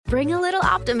Bring a little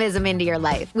optimism into your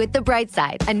life with The Bright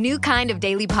Side, a new kind of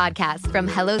daily podcast from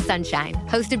Hello Sunshine,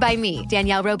 hosted by me,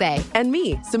 Danielle Robay. And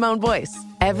me, Simone Boyce.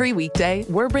 Every weekday,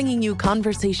 we're bringing you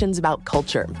conversations about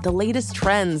culture, the latest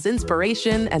trends,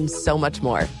 inspiration, and so much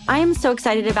more. I am so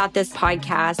excited about this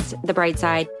podcast, The Bright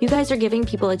Side. You guys are giving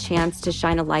people a chance to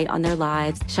shine a light on their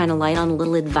lives, shine a light on a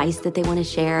little advice that they want to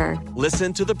share.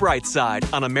 Listen to The Bright Side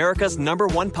on America's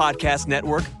 #1 podcast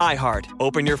network, iHeart.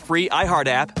 Open your free iHeart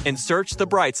app and search The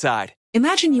Bright Side.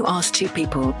 Imagine you ask two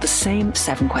people the same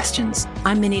 7 questions.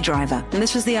 I'm Minnie Driver, and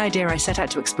this was the idea I set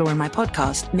out to explore in my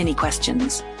podcast, Minnie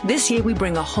Questions. This year, we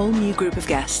bring a whole new group of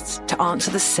guests to answer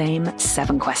the same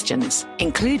 7 questions,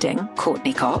 including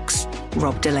Courtney Cox,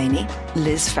 Rob Delaney,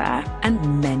 Liz Phair,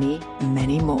 and many,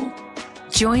 many more.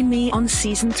 Join me on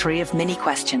Season 3 of Minnie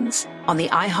Questions on the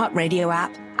iHeartRadio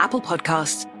app, Apple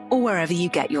Podcasts, or wherever you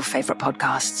get your favorite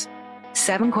podcasts.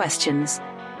 7 questions,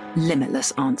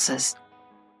 limitless answers.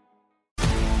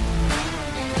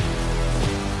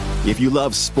 If you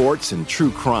love sports and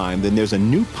true crime, then there's a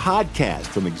new podcast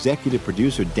from executive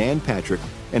producer Dan Patrick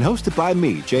and hosted by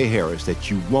me, Jay Harris,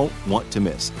 that you won't want to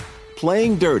miss.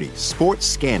 Playing Dirty: Sports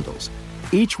Scandals.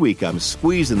 Each week, I'm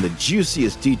squeezing the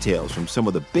juiciest details from some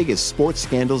of the biggest sports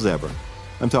scandals ever.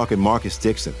 I'm talking Marcus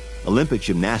Dixon, Olympic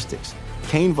gymnastics,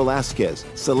 Cain Velasquez,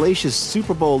 salacious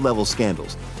Super Bowl-level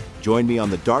scandals. Join me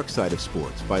on the dark side of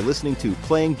sports by listening to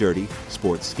Playing Dirty: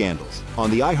 Sports Scandals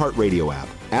on the iHeartRadio app,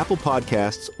 Apple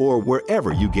Podcasts, or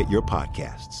wherever you get your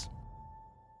podcasts.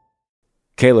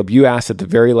 Caleb, you asked at the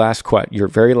very last your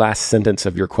very last sentence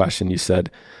of your question, you said,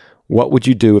 "What would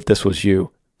you do if this was you?"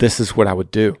 This is what I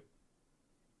would do.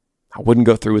 I wouldn't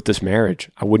go through with this marriage.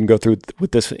 I wouldn't go through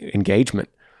with this engagement,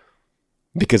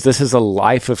 because this is a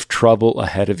life of trouble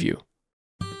ahead of you.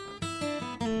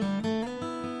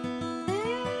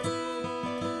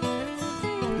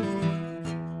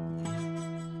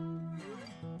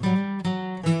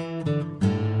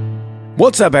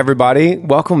 What's up, everybody?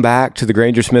 Welcome back to the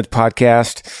Granger Smith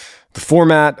Podcast, the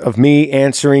format of me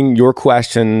answering your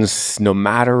questions, no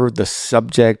matter the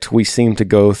subject. We seem to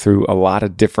go through a lot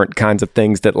of different kinds of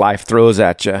things that life throws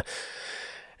at you.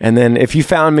 And then if you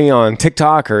found me on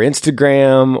TikTok or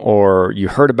Instagram, or you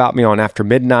heard about me on After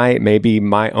Midnight, maybe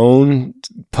my own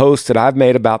post that I've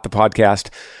made about the podcast,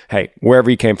 hey,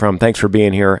 wherever you came from, thanks for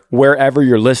being here. Wherever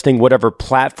you're listening, whatever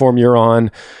platform you're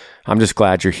on, I'm just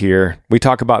glad you're here. We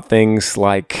talk about things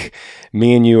like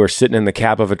me and you are sitting in the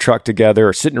cab of a truck together,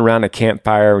 or sitting around a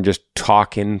campfire and just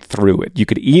talking through it. You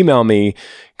could email me,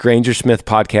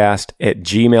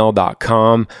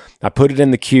 grangersmithpodcast@gmail.com. I put it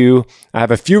in the queue. I have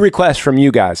a few requests from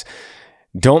you guys.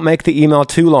 Don't make the email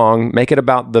too long. Make it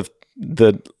about the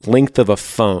length of a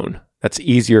phone. That's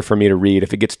easier for me to read.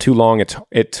 If it gets too long,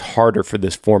 it's harder for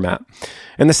this format.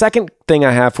 And the second thing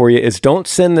I have for you is don't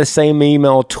send the same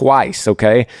email twice,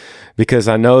 okay? Because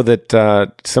I know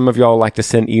that some of y'all like to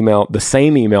send the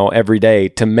same email every day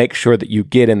to make sure that you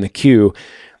get in the queue,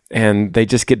 and they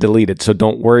just get deleted. So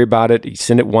don't worry about it. You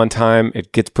send it one time,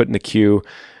 it gets put in the queue,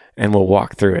 and we'll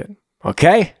walk through it.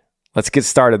 Okay? Let's get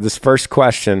started. This first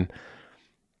question,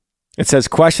 it says,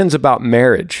 questions about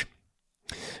marriage.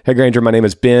 Hey, Granger, my name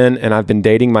is Ben, and I've been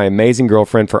dating my amazing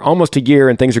girlfriend for almost a year,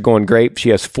 and things are going great. She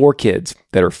has 4 kids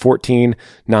that are 14,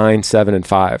 9, 7, and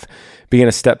 5. Being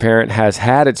a step-parent has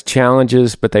had its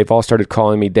challenges, but they've all started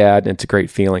calling me dad, and it's a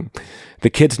great feeling. The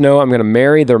kids know I'm going to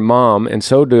marry their mom, and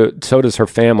so does her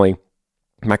family.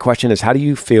 My question is, how do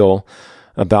you feel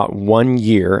about 1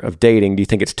 year of dating? Do you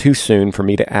think it's too soon for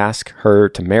me to ask her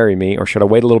to marry me, or should I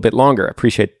wait a little bit longer? I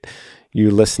appreciate you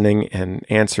listening and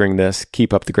answering this.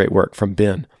 Keep up the great work. From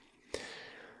Ben.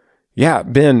 Yeah,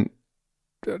 Ben,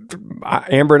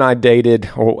 Amber and I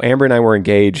were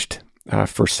engaged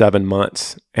for 7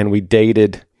 months, and we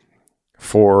dated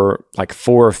for like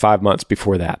 4 or 5 months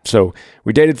before that. So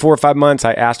we dated 4 or 5 months.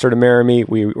 I asked her to marry me.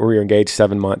 We were engaged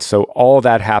 7 months. So all of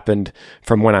that happened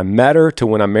from when I met her to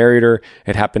when I married her.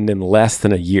 It happened in less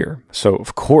than a year. So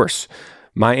of course,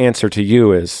 my answer to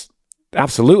you is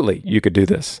absolutely, you could do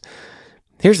this.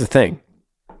 Here's the thing.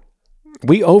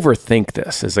 We overthink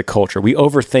this as a culture. We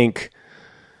overthink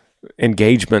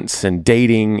engagements and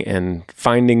dating and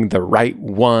finding the right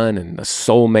one and the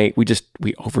soulmate. We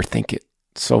overthink it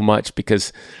so much,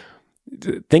 because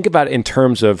think about it in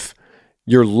terms of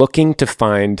you're looking to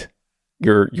find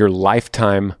your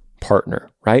lifetime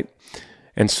partner, right?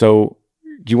 And so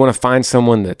you want to find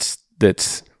someone that's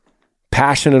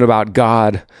passionate about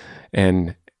God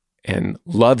and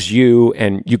loves you,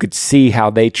 and you could see how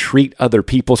they treat other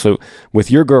people. So with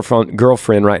your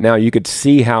girlfriend right now, you could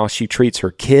see how she treats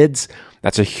her kids.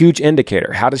 That's a huge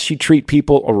indicator. How does she treat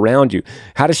people around you?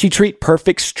 How does she treat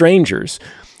perfect strangers?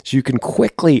 so you can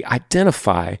quickly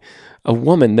identify a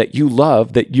woman that you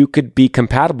love that you could be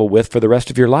compatible with for the rest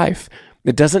of your life.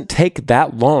 It doesn't take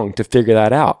that long to figure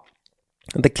that out.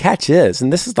 And the catch is,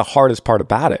 and this is the hardest part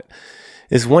about it,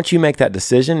 is once you make that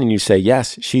decision and you say,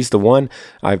 yes, she's the one,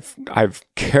 I've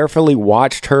carefully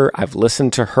watched her, I've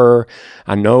listened to her,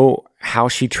 I know how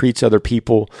she treats other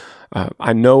people,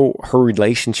 I know her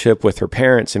relationship with her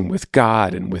parents and with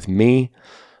God and with me.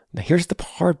 Now, here's the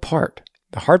hard part.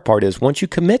 The hard part is once you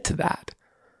commit to that,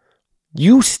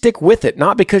 you stick with it,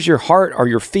 not because your heart or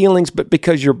your feelings, but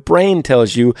because your brain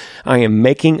tells you, I am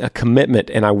making a commitment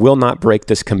and I will not break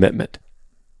this commitment.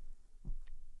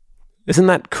 Isn't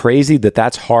that crazy that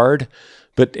that's hard?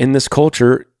 But in this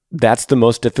culture, that's the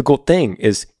most difficult thing,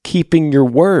 is keeping your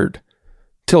word.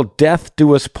 Till death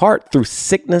do us part, through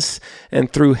sickness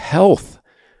and through health.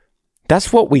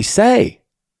 That's what we say.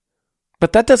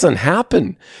 But that doesn't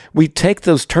happen. We take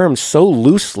those terms so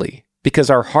loosely because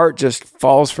our heart just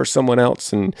falls for someone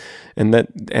else, and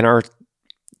our,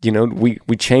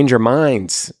 we change our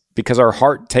minds because our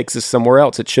heart takes us somewhere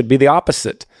else. It should be the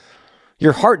opposite.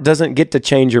 Your heart doesn't get to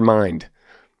change your mind.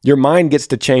 Your mind gets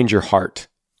to change your heart.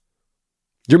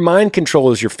 Your mind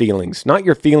controls your feelings, not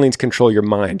your feelings control your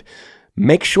mind.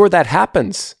 Make sure that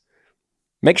happens.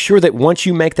 Make sure that once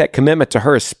you make that commitment to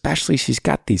her, especially she's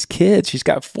got these kids, she's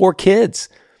got 4 kids.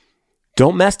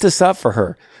 Don't mess this up for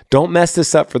her. Don't mess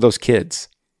this up for those kids.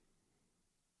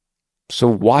 So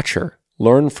watch her,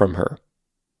 learn from her.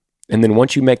 And then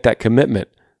once you make that commitment,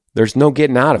 there's no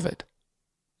getting out of it.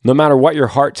 No matter what your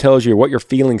heart tells you or what your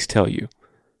feelings tell you.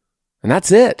 And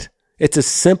that's it. It's as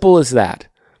simple as that.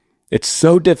 It's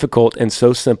so difficult and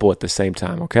so simple at the same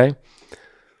time, okay?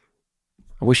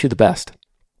 I wish you the best.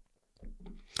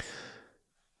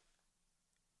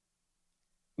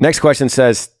 Next question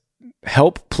says,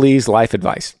 help, please, life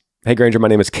advice. Hey, Granger, my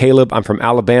name is Caleb. I'm from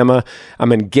Alabama.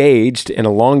 I'm engaged in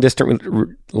a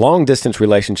long-distance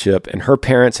relationship, and her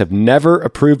parents have never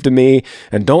approved of me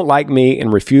and don't like me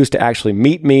and refuse to actually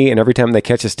meet me. And every time they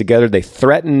catch us together, they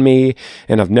threaten me,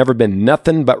 and I've never been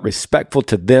nothing but respectful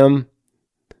to them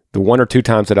the 1 or 2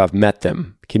 times that I've met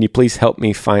them. Can you please help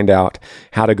me find out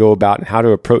how to go about and how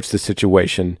to approach the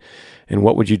situation, and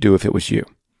what would you do if it was you?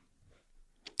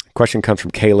 Question comes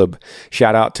from Caleb.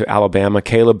 Shout out to Alabama.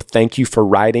 Caleb, thank you for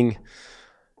writing.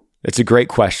 It's a great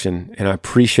question, and I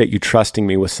appreciate you trusting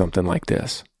me with something like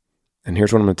this. And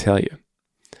here's what I'm going to tell you.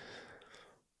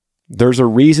 There's a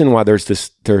reason why there's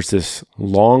this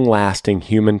long-lasting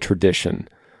human tradition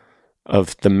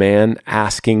of the man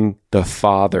asking the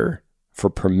father for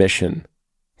permission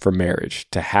for marriage,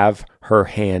 to have her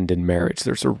hand in marriage.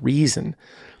 There's a reason.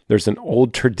 There's an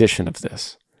old tradition of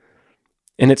this.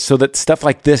 And it's so that stuff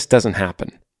like this doesn't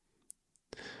happen.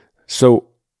 So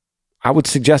I would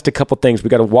suggest a couple things. We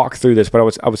got to walk through this, but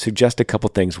I would suggest a couple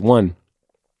things. One,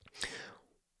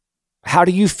 how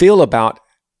do you feel about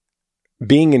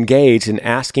being engaged and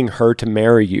asking her to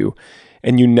marry you,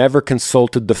 and you never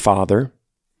consulted the father,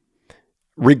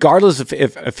 regardless of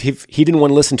if he didn't want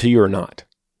to listen to you or not?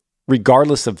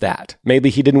 Regardless of that,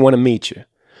 maybe he didn't want to meet you.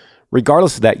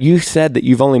 Regardless of that, you said that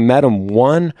you've only met him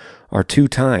 1 or 2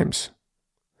 times.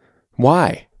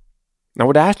 Why? I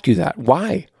would ask you that.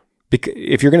 Why? Because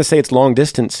if you're going to say it's long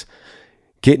distance,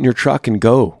 get in your truck and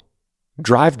go.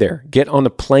 Drive there. Get on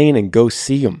a plane and go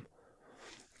see him.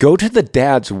 Go to the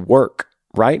dad's work,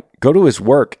 right? Go to his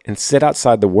work and sit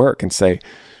outside the work and say,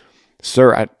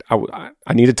 sir,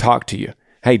 I need to talk to you.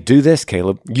 Hey, do this,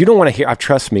 Caleb. You don't want to hear,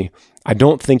 trust me, I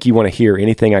don't think you want to hear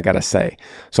anything I got to say.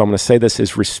 So I'm going to say this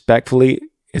as respectfully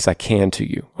as I can to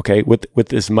you, okay?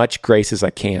 With as much grace as I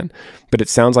can. But it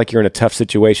sounds like you're in a tough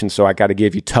situation, so I got to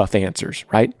give you tough answers,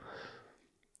 right?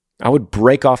 I would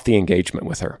break off the engagement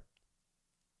with her.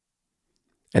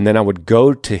 And then I would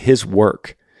go to his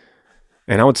work,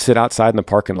 and I would sit outside in the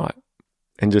parking lot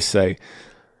and just say,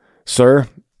 sir,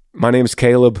 my name is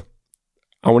Caleb.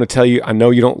 I want to tell you, I know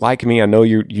you don't like me. I know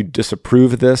you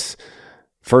disapprove of this.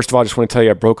 First of all, I just want to tell you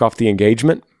I broke off the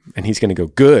engagement. And he's going to go,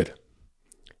 good.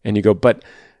 And you go, but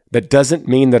that doesn't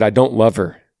mean that I don't love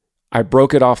her. I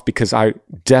broke it off because I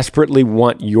desperately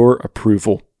want your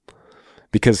approval.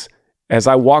 Because as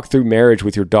I walk through marriage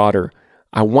with your daughter,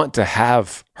 I want to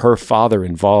have her father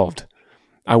involved.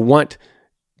 I want,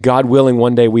 God willing,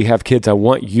 one day we have kids. I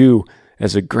want you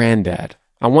as a granddad.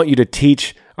 I want you to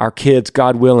teach our kids,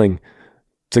 God willing,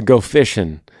 to go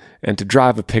fishing and to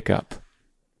drive a pickup.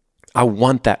 I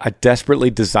want that. I desperately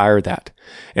desire that.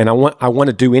 And I want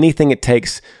to do anything it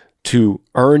takes to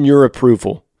earn your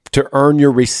approval, to earn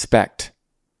your respect.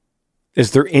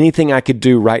 Is there anything I could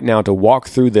do right now to walk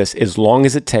through this as long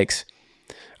as it takes?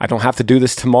 I don't have to do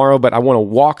this tomorrow, but I want to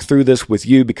walk through this with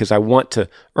you because I want to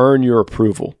earn your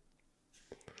approval.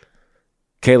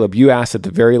 Caleb, you asked at the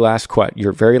very last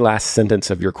your very last sentence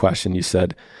of your question, you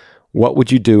said, what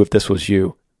would you do if this was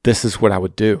you? This is what I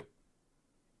would do.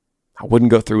 I wouldn't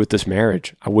go through with this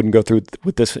marriage. I wouldn't go through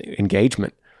with this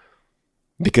engagement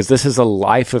because this is a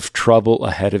life of trouble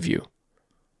ahead of you.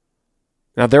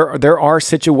 Now, there are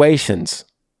situations.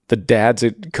 The dad's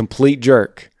a complete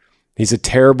jerk. He's a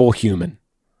terrible human.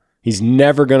 He's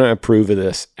never going to approve of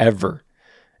this, ever.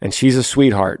 And she's a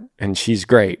sweetheart, and she's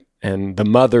great. And the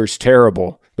mother's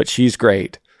terrible, but she's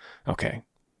great. Okay,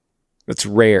 that's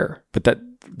rare, but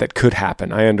that could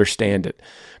happen. I understand it.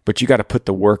 But you got to put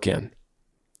the work in.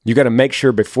 You got to make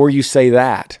sure before you say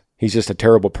that, he's just a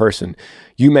terrible person,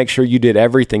 you make sure you did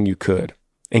everything you could,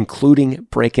 including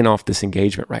breaking off this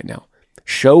engagement right now.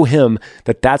 Show him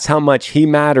that that's how much he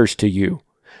matters to you,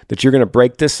 that you're going to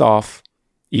break this off,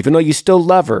 even though you still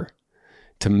love her,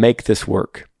 to make this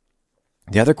work.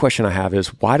 The other question I have is,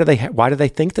 why do they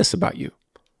think this about you?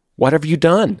 What have you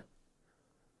done?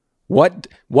 What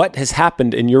has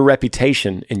happened in your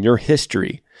reputation, in your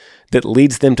history, that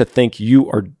leads them to think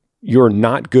you're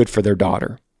not good for their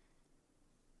daughter?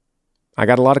 I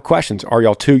got a lot of questions. Are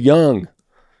y'all too young?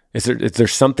 Is there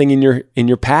something in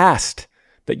your past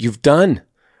that you've done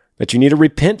that you need to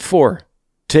repent for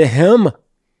to him,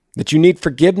 that you need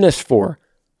forgiveness for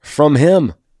from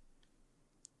him?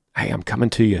 Hey, I'm coming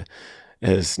to you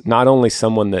as not only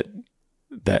someone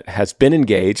that has been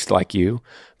engaged like you,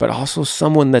 but also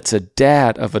someone that's a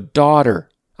dad of a daughter.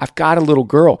 I've got a little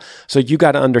girl. So you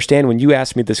got to understand, when you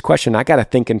ask me this question, I got to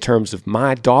think in terms of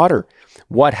my daughter.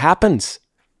 What happens?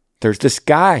 There's this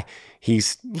guy.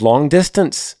 He's long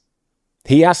distance.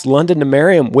 He asked London to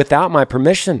marry him without my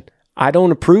permission. I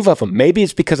don't approve of him. Maybe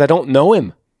it's because I don't know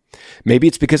him. Maybe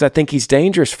it's because I think he's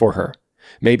dangerous for her.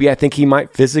 Maybe I think he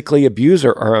might physically abuse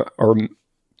her or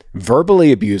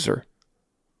verbally abuse her.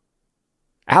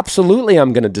 Absolutely,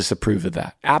 I'm going to disapprove of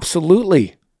that.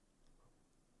 Absolutely.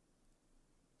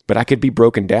 But I could be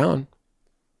broken down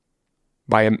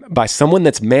by someone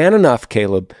that's man enough,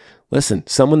 Caleb. Listen,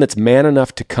 someone that's man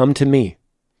enough to come to me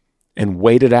and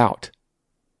wait it out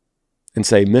and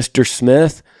say, Mr.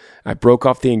 Smith, I broke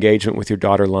off the engagement with your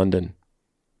daughter, London.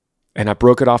 And I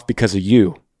broke it off because of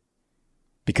you,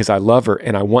 because I love her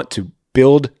and I want to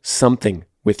build something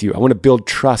with you. I want to build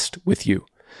trust with you.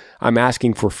 I'm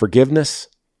asking for forgiveness.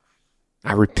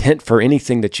 I repent for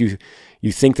anything that you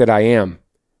think that I am.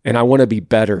 And I want to be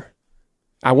better.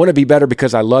 I want to be better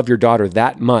because I love your daughter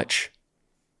that much.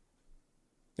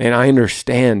 And I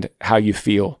understand how you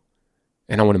feel.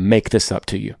 And I want to make this up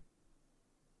to you.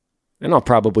 And I'll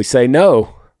probably say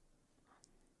no.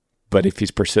 But if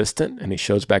he's persistent and he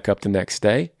shows back up the next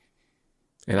day,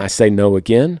 and I say no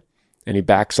again, and he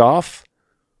backs off,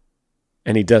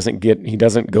 and he doesn't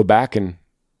go back and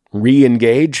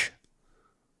re-engage,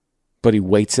 but he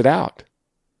waits it out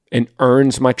and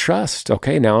earns my trust.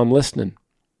 Okay, now I'm listening.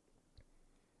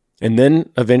 And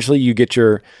then eventually you get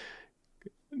your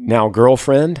now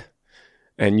girlfriend,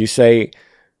 and you say,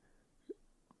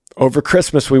 over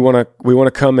Christmas we want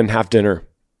to come and have dinner,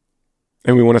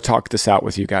 and we want to talk this out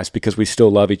with you guys because we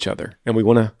still love each other, and we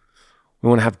want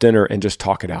to have dinner and just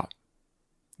talk it out.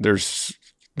 This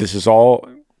is all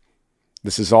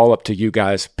up to you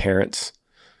guys, parents,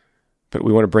 but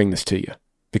we want to bring this to you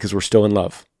because we're still in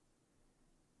love.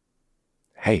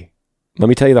 Hey, let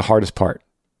me tell you the hardest part,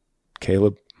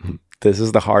 Caleb. This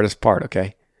is the hardest part,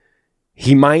 okay?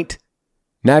 He might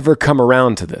never come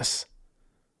around to this.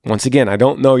 Once again, I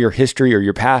don't know your history or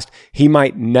your past. He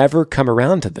might never come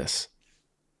around to this.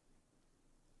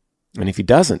 And if he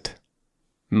doesn't,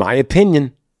 my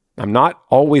opinion, I'm not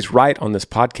always right on this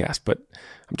podcast, but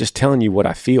I'm just telling you what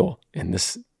I feel in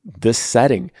this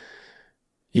setting.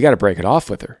 You got to break it off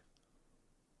with her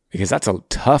because that's a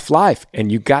tough life,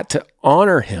 and you got to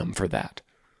honor him for that.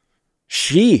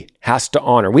 She has to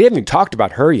honor. We haven't even talked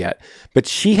about her yet, but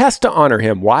she has to honor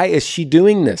him. Why is she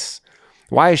doing this?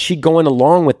 Why is she going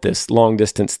along with this long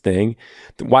distance thing?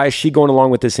 Why is she going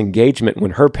along with this engagement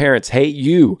when her parents hate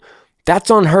you?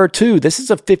 That's on her too. This is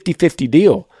a 50-50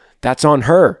 deal. That's on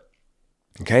her.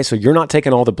 Okay, so you're not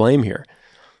taking all the blame here.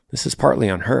 This is partly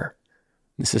on her.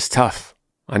 This is tough.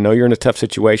 I know you're in a tough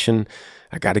situation.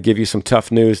 I got to give you some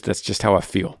tough news. That's just how I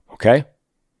feel, okay?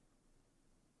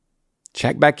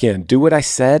 Check back in. Do what I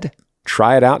said.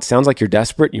 Try it out. Sounds like you're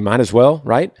desperate. You might as well,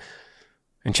 right?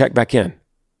 And check back in.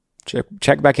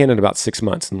 Check back in about 6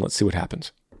 months, and let's see what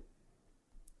happens.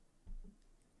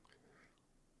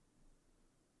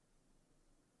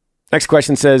 Next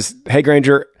question says, hey,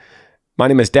 Granger, My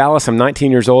name is Dallas. I'm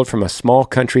 19 years old from a small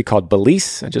country called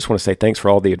Belize. I just want to say thanks for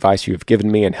all the advice you have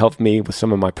given me and helped me with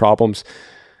some of my problems.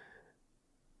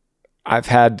 I've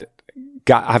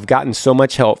gotten so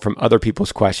much help from other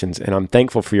people's questions, and I'm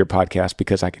thankful for your podcast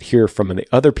because I could hear from the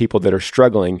other people that are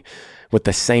struggling with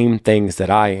the same things that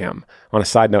I am. On a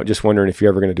side note, just wondering if you're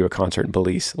ever going to do a concert in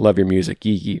Belize. Love your music.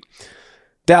 Yee yee.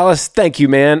 Dallas, thank you,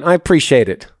 man. I appreciate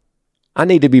it. I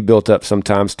need to be built up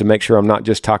sometimes to make sure I'm not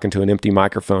just talking to an empty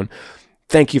microphone.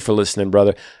 Thank you for listening,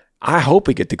 brother. I hope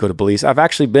we get to go to Belize. I've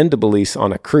actually been to Belize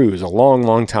on a cruise a long,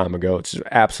 long time ago. It's an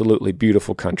absolutely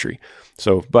beautiful country.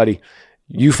 So, buddy,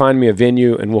 you find me a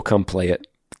venue and we'll come play it.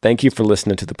 Thank you for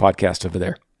listening to the podcast over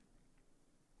there.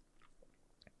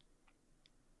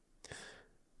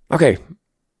 Okay.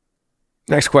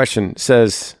 Next question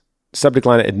says, subject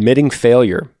line, admitting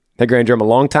failure. Hey, Granger, I'm a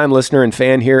longtime listener and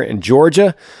fan here in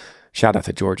Georgia. Shout out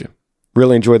to Georgia.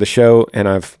 Really enjoy the show, and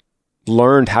I've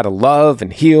learned how to love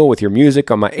and heal with your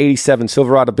music on my 87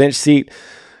 Silverado bench seat.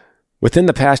 Within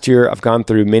the past year, I've gone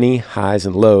through many highs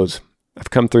and lows.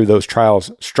 I've come through those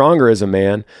trials stronger as a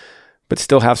man, but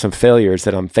still have some failures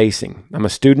that I'm facing. I'm a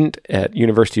student at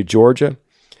University of Georgia.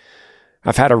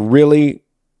 I've had a really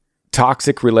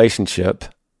toxic relationship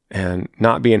and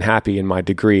not being happy in my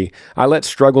degree. I let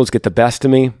struggles get the best of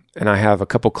me, and I have a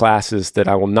couple classes that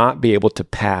I will not be able to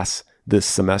pass this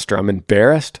semester. I'm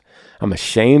embarrassed. I'm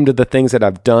ashamed of the things that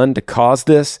I've done to cause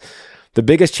this. The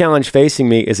biggest challenge facing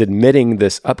me is admitting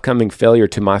this upcoming failure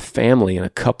to my family in a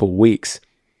couple weeks.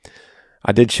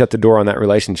 I did shut the door on that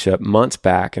relationship months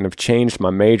back and have changed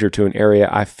my major to an area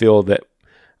I feel that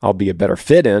I'll be a better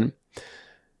fit in.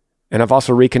 And I've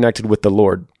also reconnected with the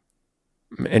Lord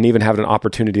and even have an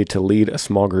opportunity to lead a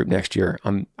small group next year.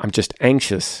 I'm just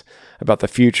anxious about the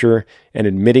future and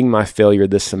admitting my failure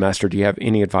this semester. Do you have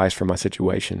any advice for my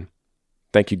situation?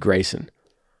 Thank you, Grayson.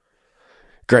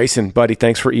 Grayson, buddy,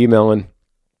 thanks for emailing.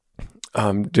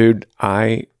 Dude,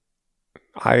 I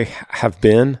have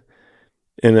been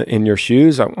in your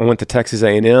shoes. I went to Texas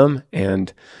A&M,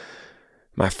 and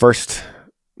my first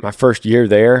year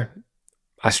there,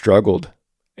 I struggled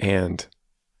and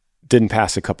didn't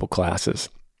pass a couple classes.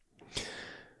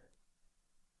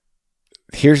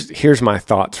 Here's my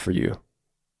thoughts for you.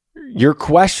 Your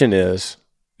question is,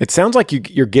 it sounds like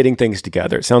you're getting things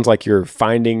together. It sounds like you're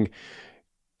finding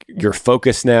your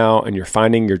focus now, and you're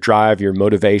finding your drive, your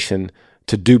motivation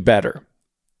to do better.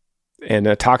 And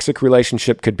a toxic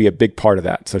relationship could be a big part of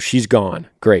that. So she's gone.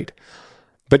 Great.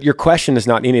 But your question is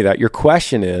not any of that. Your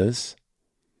question is,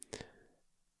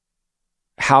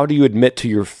 how do you admit to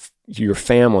your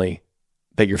family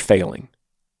that you're failing?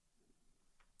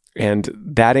 And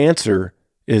that answer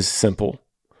is simple.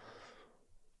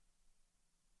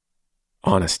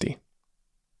 Honesty.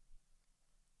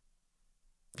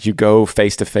 You go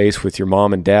face to face with your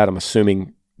mom and dad. I'm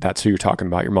assuming that's who you're talking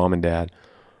about, your mom and dad.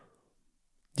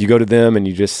 You go to them and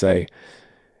you just say,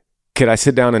 could I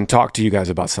sit down and talk to you guys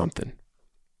about something?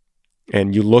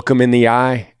 And you look them in the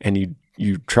eye and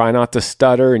you try not to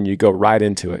stutter, and you go right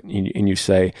into it. And you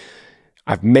say,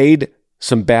 I've made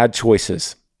some bad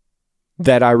choices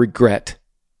that I regret.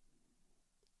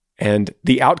 And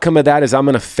the outcome of that is I'm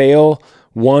going to fail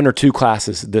 1 or 2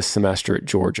 classes this semester at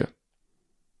Georgia.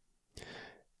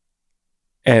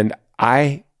 And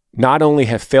I not only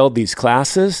have failed these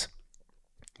classes,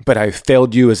 but I've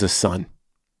failed you as a son.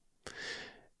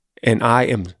 And I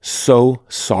am so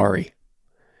sorry.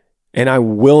 And I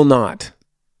will not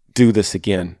do this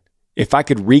again. If I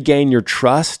could regain your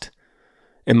trust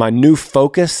and my new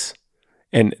focus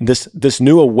and this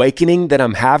new awakening that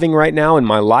I'm having right now in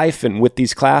my life and with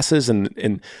these classes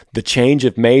and the change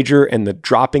of major and the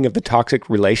dropping of the toxic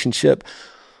relationship,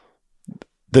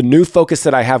 the new focus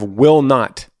that I have will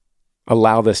not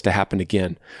allow this to happen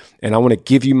again. And I want to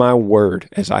give you my word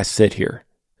as I sit here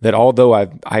that although I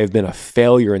have been a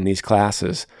failure in these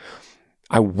classes,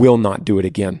 I will not do it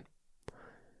again.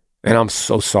 And I'm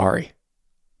so sorry.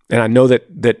 And I know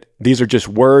that these are just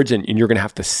words, and you're going to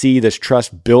have to see this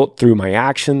trust built through my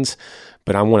actions.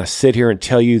 But I want to sit here and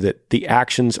tell you that the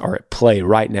actions are at play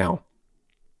right now.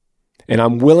 And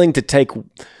I'm willing to take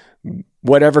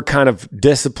whatever kind of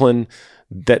discipline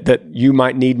that you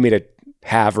might need me to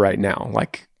have right now.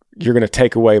 Like you're going to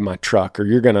take away my truck,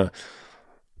 or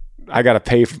I got to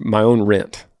pay for my own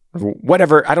rent, or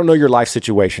whatever. I don't know your life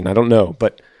situation. I don't know,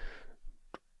 but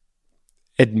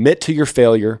admit to your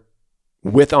failure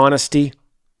with honesty,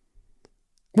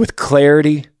 with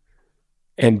clarity,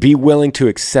 and be willing to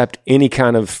accept any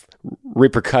kind of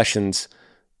repercussions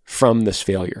from this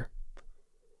failure.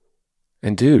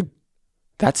 And dude,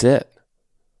 that's it.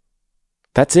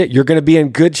 That's it. You're going to be in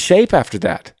good shape after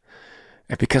that.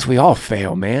 And because we all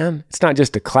fail, man. It's not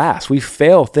just a class. We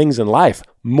fail things in life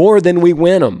more than we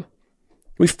win them.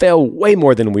 We fail way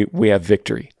more than we have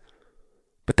victory.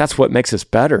 But that's what makes us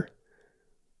better.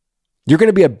 You're going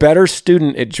to be a better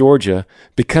student at Georgia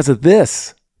because of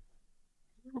this.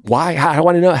 Why?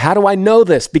 How do I know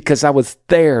this? Because I was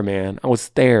there, man. I was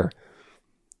there.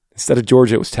 Instead of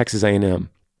Georgia, it was Texas A&M.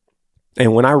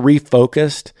 And when I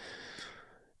refocused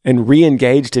and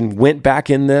re-engaged and went back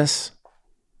in this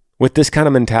with this kind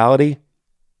of mentality,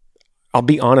 I'll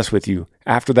be honest with you,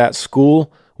 after that,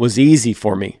 school was easy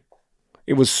for me.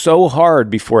 It was so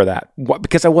hard before that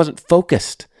because I wasn't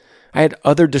focused. I had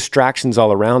other distractions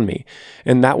all around me,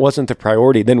 and that wasn't the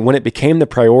priority. Then when it became the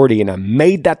priority and I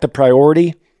made that the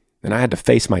priority, and I had to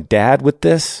face my dad with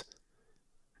this.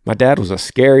 My dad was a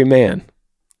scary man,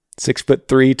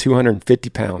 6'3", 250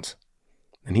 pounds,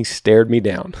 and he stared me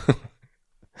down.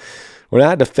 When I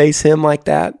had to face him like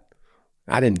that,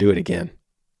 I didn't do it again.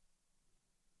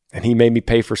 And he made me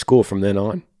pay for school from then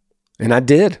on. And I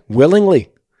did, willingly.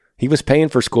 He was paying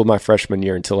for school my freshman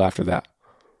year until after that.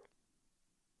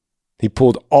 He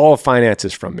pulled all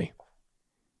finances from me,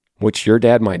 which your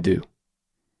dad might do.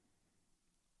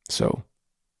 So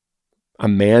I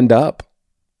manned up,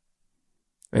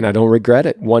 and I don't regret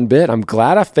it one bit. I'm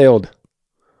glad I failed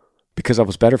because I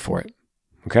was better for it.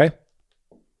 Okay?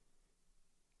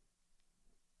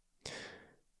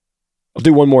 I'll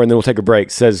do one more and then we'll take a break.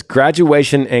 It says,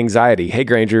 graduation anxiety. Hey,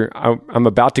 Granger, I'm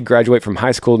about to graduate from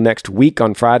high school next week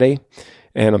on Friday,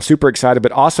 and I'm super excited,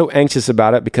 but also anxious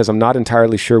about it because I'm not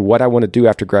entirely sure what I want to do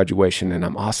after graduation. And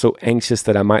I'm also anxious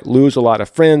that I might lose a lot of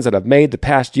friends that I've made the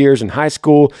past years in high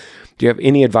school. Do you have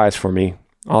any advice for me?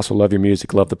 Also love your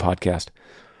music, love the podcast.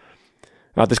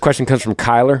 This question comes from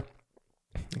Kyler.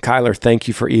 Kyler, thank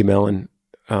you for emailing.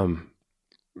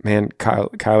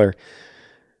 Kyler,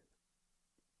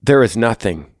 there is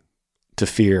nothing to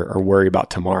fear or worry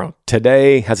about tomorrow.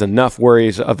 Today has enough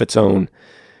worries of its own.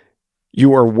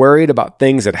 You are worried about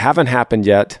things that haven't happened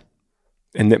yet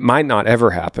and that might not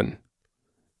ever happen.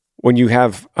 When you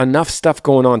have enough stuff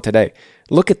going on today,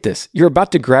 look at this. You're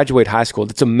about to graduate high school.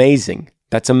 That's amazing.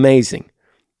 That's amazing.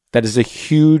 That is a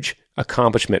huge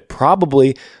accomplishment.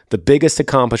 Probably the biggest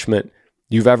accomplishment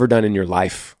you've ever done in your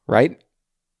life, right?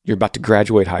 You're about to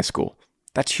graduate high school.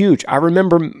 That's huge. I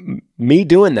remember me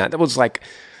doing that. That was like,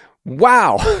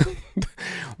 wow,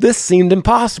 this seemed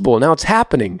impossible. Now it's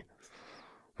happening.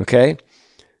 Okay?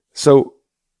 So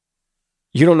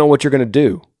you don't know what you're going to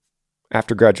do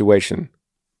after graduation.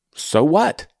 So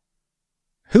what?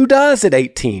 Who does at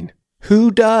 18?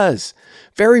 Who does?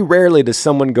 Very rarely does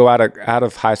someone go out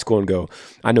of high school and go,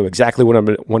 I know exactly what I'm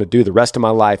going to want to do the rest of my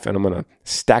life, and I'm going to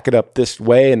stack it up this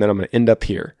way, and then I'm going to end up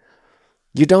here.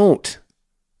 You don't.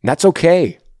 And that's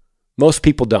okay. Most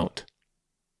people don't.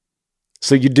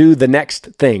 So you do the next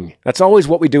thing. That's always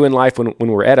what we do in life when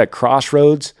we're at a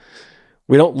crossroads.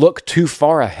 We don't look too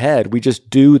far ahead. We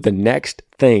just do the next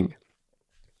thing.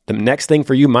 The next thing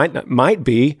for you might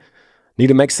be, need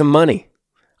to make some money.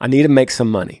 I need to make some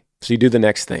money. So you do the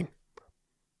next thing.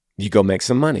 You go make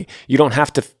some money. You don't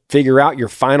have to figure out your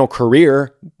final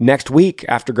career next week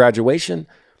after graduation.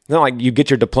 It's not like you get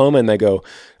your diploma and they go,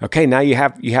 okay, now you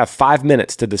have 5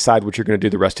 minutes to decide what you're going to do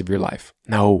the rest of your life.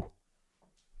 No.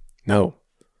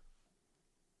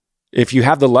 If you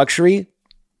have the luxury,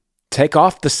 take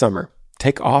off the summer.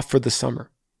 Take off for the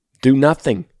summer. Do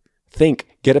nothing. Think.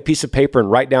 Get a piece of paper and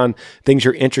write down things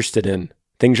you're interested in,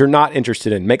 things you're not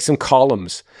interested in. Make some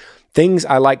columns. Things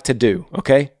I like to do,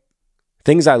 okay?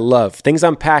 Things I love, things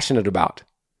I'm passionate about.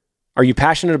 Are you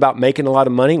passionate about making a lot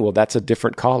of money? Well, that's a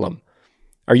different column.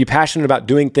 Are you passionate about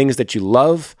doing things that you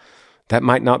love? That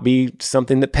might not be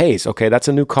something that pays. Okay, that's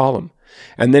a new column.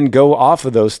 And then go off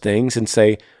of those things and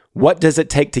say, what does it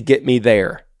take to get me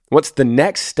there? What's the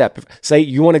next step? Say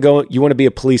you want to be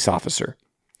a police officer.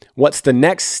 What's the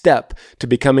next step to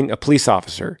becoming a police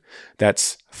officer?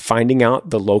 That's finding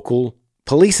out the local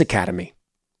police academy.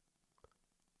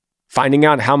 Finding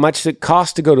out how much it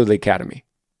costs to go to the academy,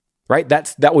 right?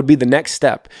 That would be the next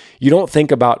step. You don't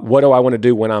think about, what do I want to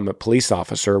do when I'm a police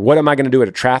officer? What am I going to do at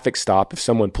a traffic stop if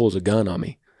someone pulls a gun on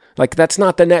me? Like, that's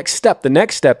not the next step. The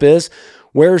next step is,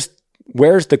 where's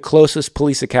the closest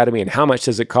police academy and how much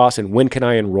does it cost and when can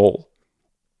I enroll?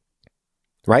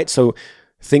 Right? So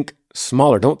think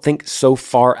smaller. Don't think so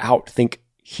far out. Think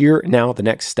here, now, the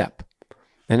next step.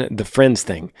 And the friends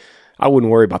thing. I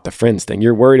wouldn't worry about the friends thing.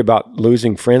 You're worried about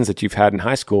losing friends that you've had in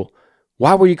high school.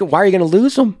 Why are you going to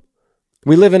lose them?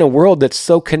 We live in a world that's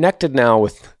so connected now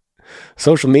with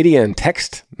social media and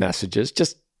text messages.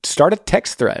 Just start a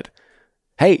text thread.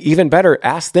 Hey, even better,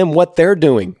 ask them what they're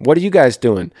doing. What are you guys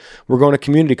doing? We're going to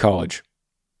community college.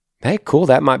 Hey, cool.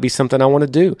 That might be something I want to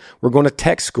do. We're going to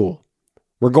tech school.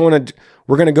 We're going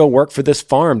to go work for this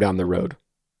farm down the road.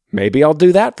 Maybe I'll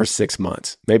do that for 6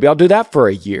 months. Maybe I'll do that for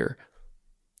a year.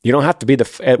 You don't have to be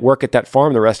at work at that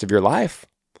farm the rest of your life.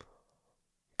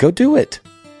 Go do it.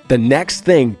 The next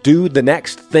thing. Do the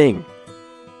next thing.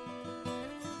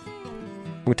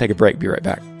 I'm going to take a break. Be right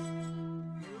back.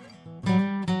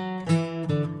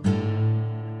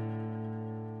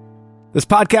 This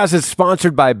podcast is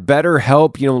sponsored by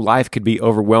BetterHelp. You know, life could be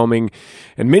overwhelming,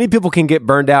 and many people can get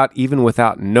burned out even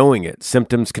without knowing it.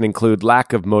 Symptoms can include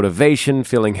lack of motivation,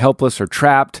 feeling helpless or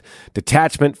trapped,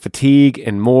 detachment, fatigue,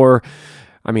 and more.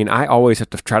 I mean, I always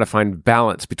have to try to find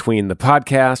balance between the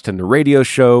podcast and the radio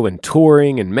show and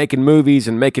touring and making movies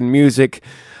and making music.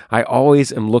 I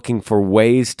always am looking for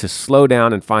ways to slow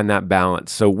down and find that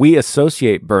balance. So we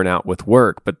associate burnout with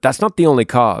work, but that's not the only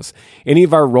cause. Any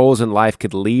of our roles in life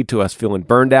could lead to us feeling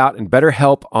burned out, and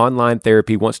BetterHelp Online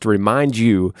Therapy wants to remind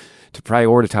you to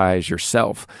prioritize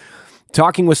yourself.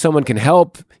 Talking with someone can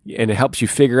help, and it helps you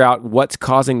figure out what's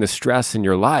causing the stress in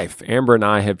your life. Amber and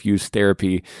I have used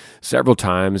therapy several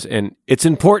times, and it's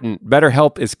important.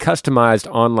 BetterHelp is customized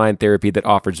online therapy that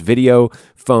offers video,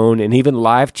 phone, and even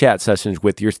live chat sessions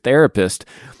with your therapist,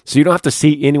 so you don't have to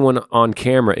see anyone on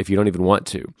camera if you don't even want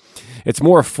to. It's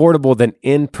more affordable than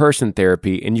in-person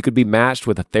therapy, and you could be matched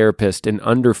with a therapist in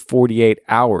under 48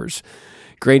 hours.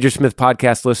 Granger Smith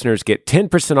podcast listeners get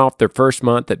 10% off their first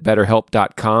month at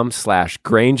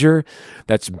betterhelp.com/Granger.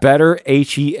 That's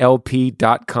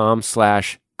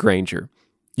betterhelp.com/Granger.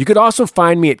 You could also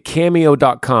find me at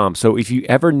cameo.com. So if you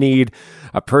ever need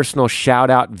a personal shout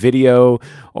out video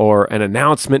or an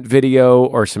announcement video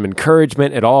or some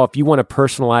encouragement at all, if you want a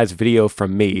personalized video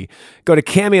from me, go to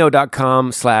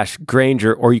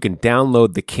cameo.com/Granger, or you can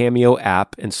download the Cameo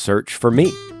app and search for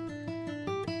me.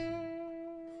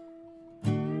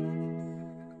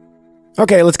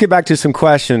 Okay, let's get back to some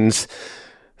questions.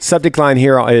 Subject line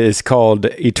here is called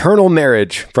Eternal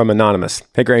Marriage from Anonymous.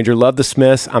 Hey, Granger, love the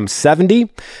Smiths. I'm 70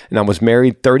 and I was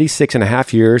married 36 and a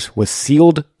half years, was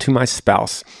sealed to my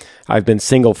spouse. I've been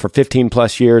single for 15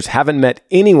 plus years, haven't met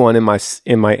anyone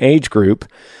in my age group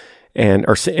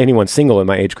or anyone single in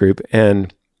my age group.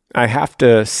 And I have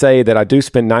to say that I do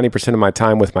spend 90% of my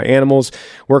time with my animals,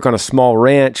 work on a small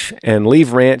ranch, and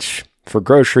leave ranch for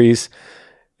groceries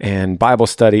and Bible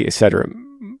study, etc.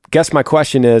 Guess my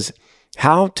question is,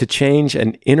 how to change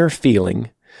an inner feeling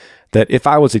that if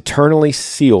I was eternally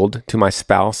sealed to my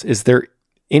spouse, is there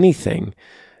anything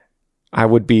I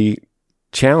would be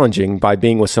challenging by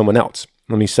being with someone else?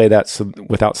 Let me say that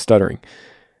without stuttering.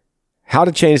 How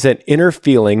to change that inner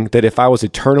feeling that if I was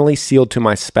eternally sealed to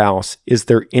my spouse, is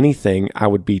there anything I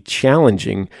would be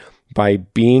challenging by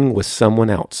being with someone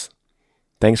else?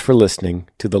 Thanks for listening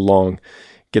to the long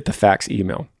Get the Facts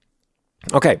email.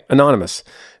 Okay, Anonymous,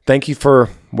 thank you for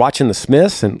watching The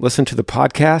Smiths and listen to the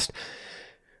podcast.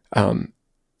 And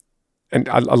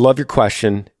I love your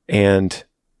question, and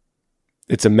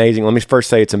it's amazing. Let me first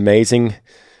say it's amazing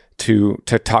to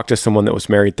talk to someone that was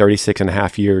married 36 and a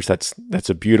half years. That's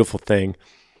a beautiful thing.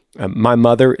 My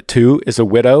mother, too, is a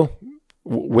widow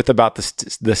with about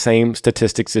the same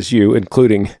statistics as you,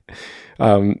 including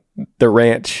the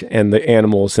ranch and the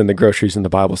animals and the groceries and the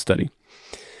Bible study.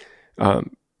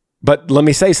 But let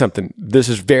me say something. This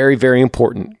is very, very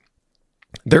important.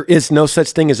 There is no such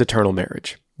thing as eternal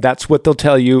marriage. That's what they'll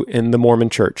tell you in the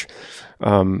Mormon church.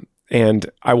 And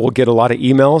I will get a lot of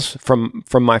emails from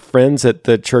my friends at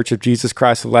the Church of Jesus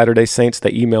Christ of Latter-day Saints. They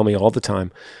email me all the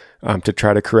time to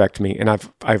try to correct me. And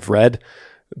I've read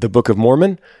the Book of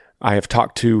Mormon. I have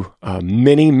talked to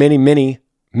many of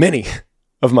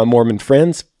my Mormon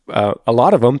friends, a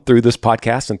lot of them through this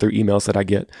podcast and through emails that I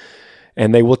get.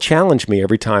 And they will challenge me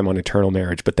every time on eternal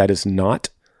marriage, but that is not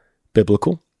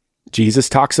biblical. Jesus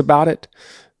talks about it.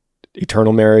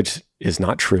 Eternal marriage is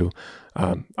not true.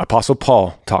 Apostle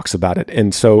Paul talks about it.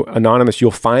 And so, Anonymous,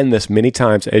 you'll find this many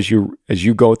times as you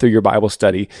go through your Bible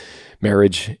study.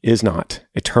 Marriage is not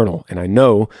eternal. And I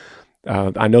know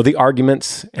the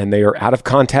arguments, and they are out of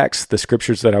context. The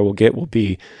scriptures that I will get will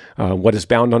be, what is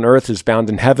bound on earth is bound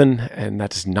in heaven, and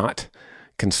that is not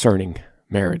concerning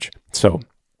marriage. So,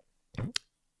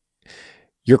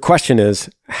 your question is,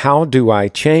 how do I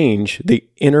change the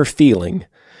inner feeling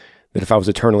that if I was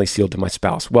eternally sealed to my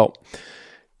spouse? Well,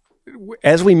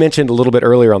 as we mentioned a little bit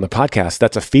earlier on the podcast,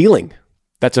 that's a feeling.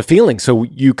 That's a feeling. So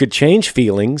you could change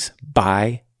feelings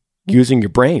by using your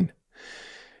brain.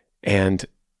 And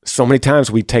so many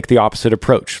times we take the opposite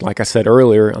approach. Like I said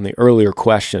earlier on the earlier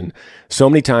question,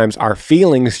 so many times our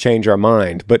feelings change our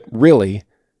mind, but really,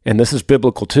 and this is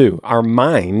biblical too, our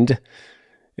mind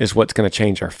is what's going to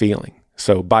change our feeling.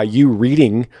 So by you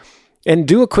reading, and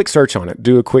do a quick search on it,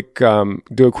 do a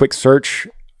quick search,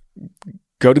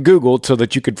 go to Google so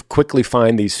that you could quickly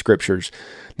find these scriptures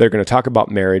that are going to talk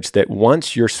about marriage, that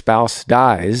once your spouse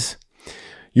dies,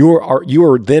 you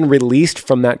are then released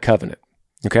from that covenant.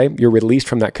 Okay? You're released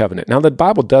from that covenant. Now, the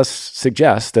Bible does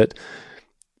suggest that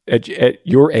at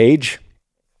your age,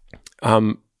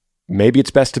 maybe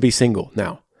it's best to be single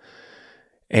now.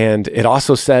 And it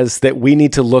also says that we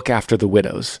need to look after the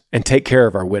widows and take care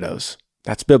of our widows.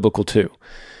 That's biblical too.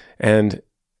 And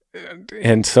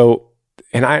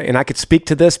I could speak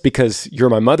to this because you're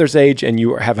my mother's age and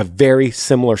you have a very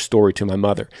similar story to my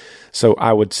mother. So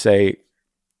I would say,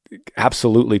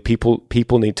 absolutely,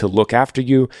 people need to look after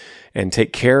you and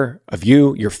take care of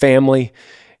you, your family,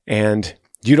 and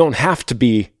you don't have to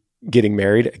be getting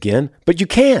married again, but you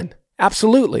can,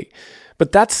 absolutely.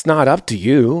 But that's not up to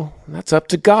you. That's up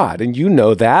to God, and you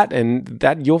know that, and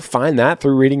that you'll find that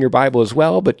through reading your Bible as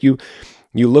well. But you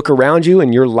look around you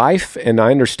in your life, and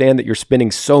I understand that you're spending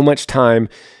so much time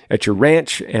at your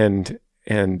ranch and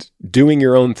doing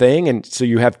your own thing, and so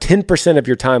you have 10% of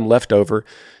your time left over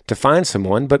to find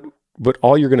someone. But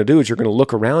all you're going to do is you're going to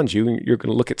look around you, and you're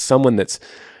going to look at someone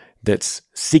that's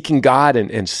seeking God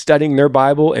and studying their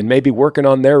Bible and maybe working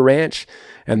on their ranch,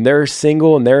 and they're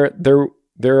single and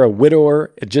they're a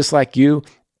widower just like you,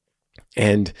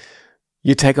 and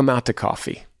you take them out to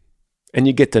coffee and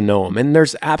you get to know them. And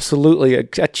there's absolutely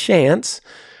a chance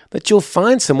that you'll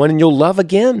find someone and you'll love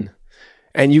again.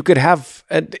 And you could have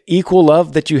an equal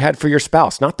love that you had for your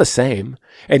spouse, not the same,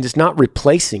 and it's not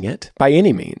replacing it by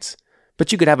any means,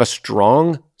 but you could have a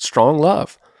strong, strong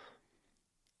love.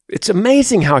 It's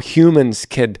amazing how humans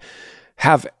could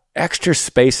have extra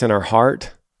space in our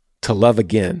heart to love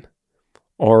again,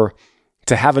 or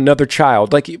to have another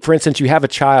child. Like, for instance, you have a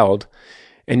child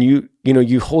and you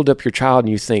hold up your child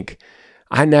and you think,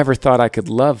 I never thought I could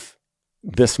love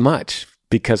this much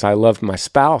because I loved my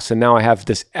spouse. And now I have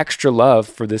this extra love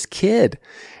for this kid.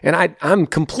 And I'm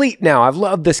complete now. I've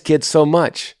loved this kid so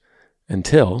much,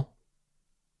 until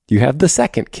you have the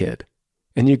second kid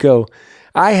and you go,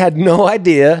 I had no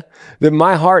idea that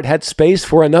my heart had space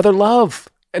for another love.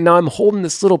 And now I'm holding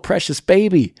this little precious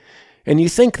baby. And you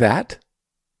think that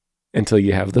until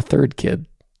you have the third kid.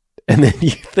 And then you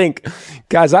think,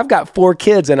 guys, I've got 4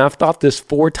 kids and I've thought this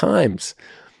 4 times.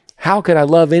 How could I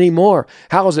love any more?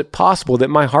 How is it possible that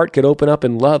my heart could open up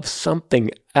and love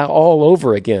something all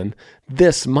over again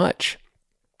this much?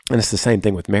 And it's the same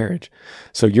thing with marriage.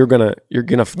 So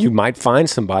you might find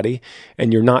somebody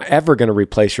and you're not ever going to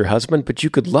replace your husband, but you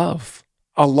could love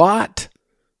a lot,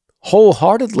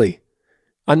 wholeheartedly,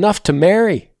 enough to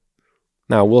marry.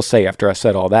 Now, we'll say after I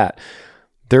said all that,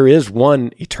 there is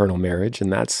one eternal marriage,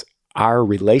 and that's our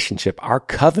relationship, our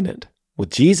covenant with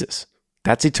Jesus.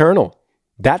 That's eternal.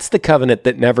 That's the covenant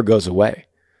that never goes away.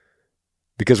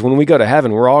 Because when we go to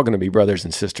heaven, we're all going to be brothers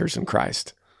and sisters in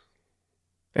Christ.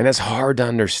 And it's hard to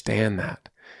understand that.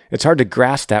 It's hard to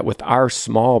grasp that with our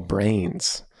small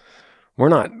brains. We're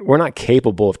not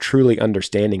capable of truly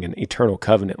understanding an eternal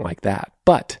covenant like that.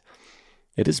 But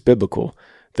it is biblical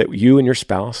that you and your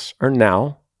spouse are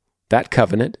now, that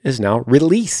covenant is now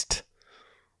released.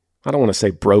 I don't want to say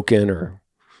broken or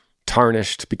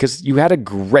tarnished, because you had a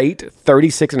great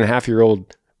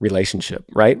 36-and-a-half-year-old relationship,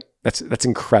 right? That's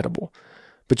incredible.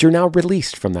 But you're now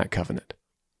released from that covenant.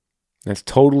 That's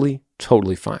totally,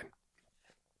 totally fine.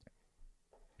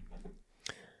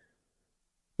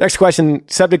 Next question,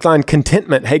 subject line,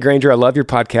 contentment. Hey, Granger, I love your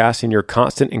podcast and your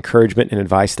constant encouragement and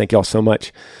advice. Thank you all so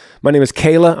much. My name is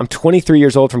Kayla. I'm 23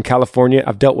 years old from California.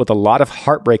 I've dealt with a lot of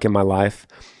heartbreak in my life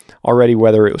already,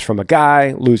 whether it was from a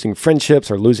guy, losing friendships,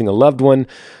 or losing a loved one.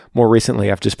 More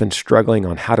recently, I've just been struggling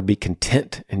on how to be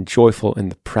content and joyful in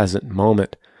the present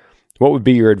moment. What would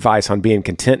be your advice on being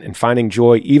content and finding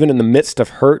joy even in the midst of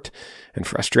hurt and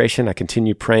frustration? I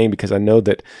continue praying because I know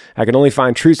that I can only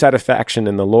find true satisfaction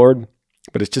in the Lord,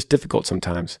 but it's just difficult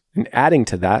sometimes. And adding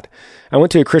to that, I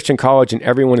went to a Christian college and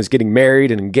everyone is getting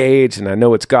married and engaged, and I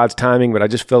know it's God's timing, but I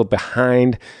just feel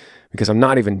behind because I'm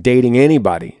not even dating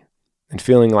anybody and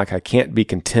feeling like I can't be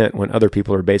content when other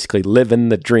people are basically living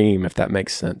the dream, if that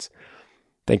makes sense.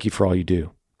 Thank you for all you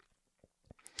do.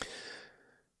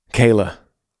 Kayla,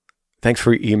 thanks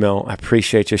for your email. I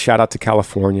appreciate you. Shout out to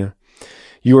California.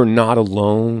 You are not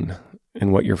alone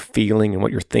in what you're feeling and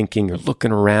what you're thinking. You're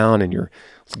looking around and you're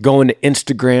going to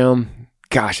Instagram.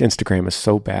 Gosh, Instagram is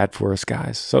so bad for us,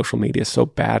 guys. Social media is so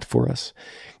bad for us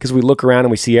because we look around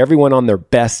and we see everyone on their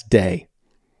best day.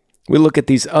 We look at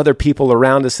these other people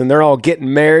around us and they're all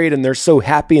getting married and they're so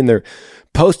happy and they're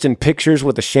posting pictures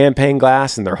with a champagne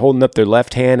glass and they're holding up their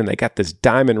left hand and they got this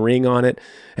diamond ring on it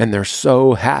and they're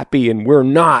so happy and we're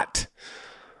not.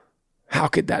 How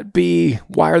could that be?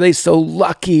 Why are they so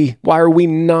lucky? Why are we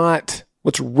not?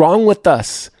 What's wrong with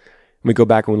us? And we go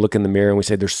back and we look in the mirror and we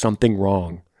say, there's something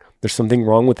wrong. There's something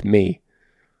wrong with me.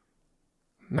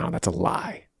 No, that's a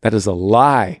lie. That is a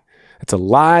lie. It's a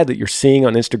lie that you're seeing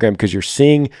on Instagram because you're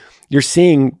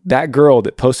seeing that girl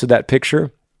that posted that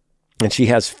picture and she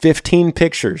has 15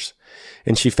 pictures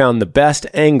and she found the best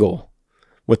angle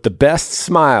with the best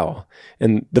smile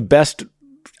and the best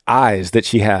eyes that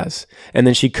she has. And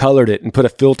then she colored it and put a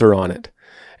filter on it.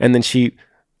 And then she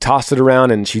tossed it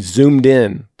around and she zoomed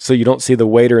in so you don't see the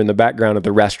waiter in the background of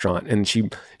the restaurant. And she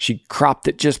cropped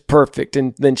it just perfect.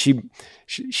 And then she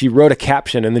wrote a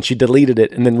caption and then she deleted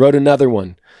it and then wrote another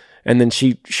one. And then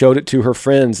she showed it to her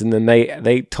friends and then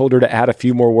they told her to add a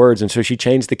few more words. And so she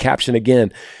changed the caption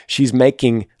again. She's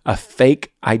making a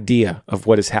fake idea of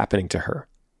what is happening to her.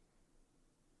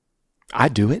 I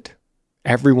do it.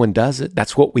 Everyone does it.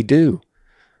 That's what we do.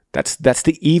 That's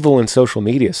the evil in social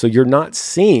media. So you're not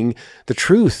seeing the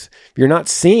truth. You're not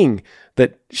seeing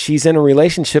that she's in a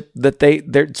relationship that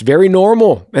it's very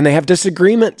normal and they have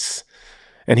disagreements.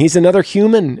 And he's another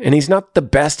human and he's not the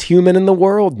best human in the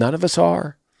world. None of us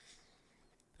are.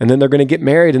 And then they're going to get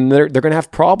married and they're going to have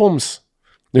problems.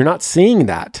 They're not seeing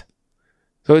that.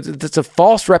 So it's a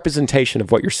false representation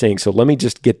of what you're seeing. So let me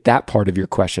just get that part of your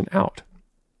question out.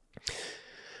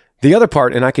 The other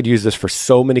part, and I could use this for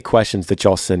so many questions that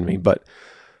y'all send me, but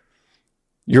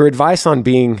your advice on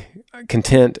being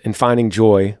content and finding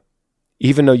joy,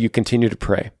 even though you continue to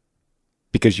pray,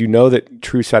 because you know that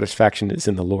true satisfaction is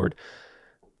in the Lord.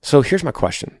 So here's my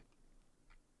question.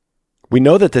 We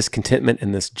know that this contentment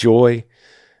and this joy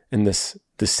and this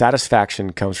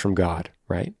satisfaction comes from God,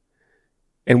 right?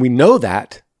 And we know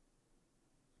that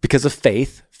because of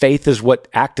faith. Faith is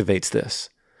what activates this.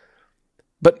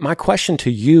 But my question to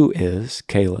you is,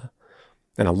 Kayla,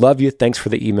 and I love you. Thanks for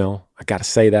the email. I got to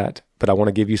say that, but I want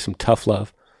to give you some tough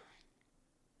love.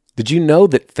 Did you know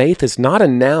that faith is not a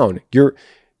noun? You're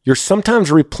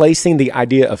sometimes replacing the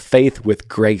idea of faith with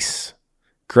grace.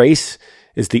 Grace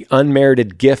is the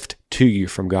unmerited gift to you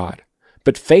from God.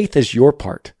 But faith is your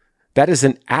part. That is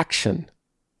an action.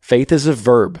 Faith is a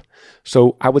verb.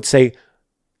 So I would say,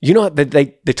 you know, they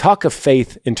talk of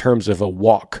faith in terms of a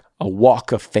walk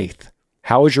of faith.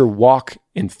 How is your walk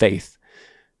in faith?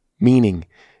 Meaning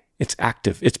it's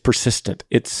active, it's persistent,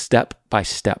 it's step by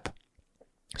step.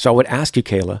 So I would ask you,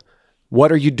 Kayla,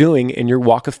 what are you doing in your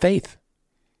walk of faith?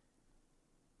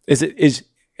 Is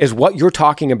what you're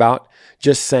talking about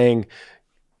just saying,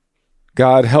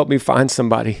 God, help me find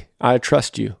somebody. I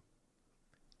trust you.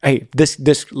 Hey, this,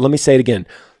 let me say it again.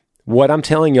 What I'm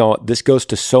telling y'all, this goes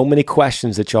to so many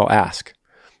questions that y'all ask.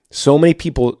 So many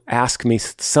people ask me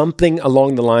something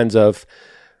along the lines of,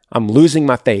 I'm losing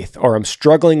my faith, or I'm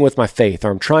struggling with my faith,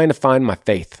 or I'm trying to find my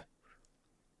faith.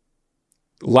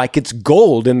 Like it's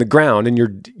gold in the ground, and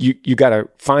you got to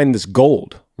find this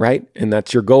gold, right? And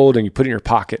that's your gold, and you put it in your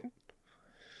pocket.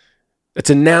 It's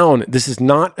a noun. This is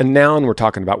not a noun we're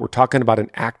talking about. We're talking about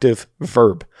an active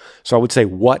verb. So I would say,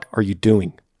 what are you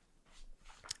doing?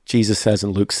 Jesus says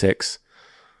in Luke 6,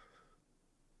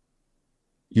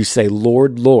 you say,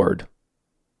 Lord, Lord,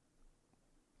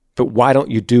 but why don't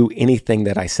you do anything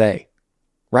that I say?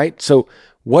 Right? So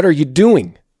what are you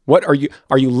doing? Are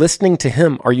you listening to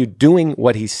him? Are you doing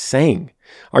what he's saying?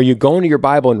 Are you going to your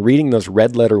Bible and reading those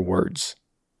red letter words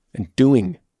and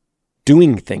doing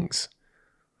things?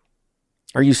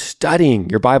 Are you studying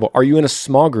your Bible? Are you in a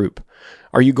small group?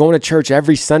 Are you going to church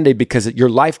every Sunday because your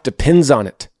life depends on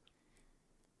it?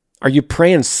 Are you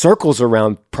praying circles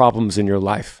around problems in your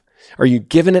life? Are you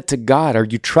giving it to God? Are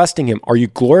you trusting him? Are you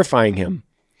glorifying him?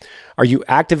 Are you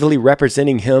actively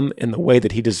representing him in the way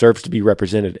that he deserves to be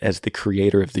represented as the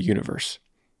creator of the universe?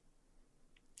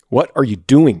 What are you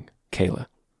doing, Kayla?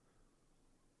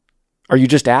 Are you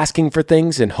just asking for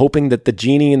things and hoping that the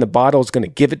genie in the bottle is going to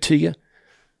give it to you?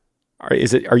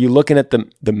 Are you looking at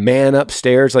the man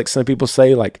upstairs, like some people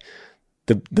say, like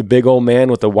the big old man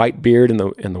with the white beard and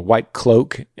the white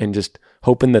cloak, and just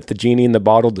hoping that the genie in the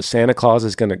bottle, the Santa Claus,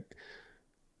 is going to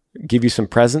give you some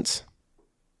presents?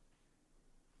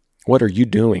 What are you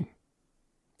doing?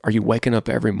 Are you waking up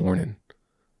every morning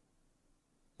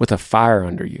with a fire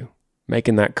under you,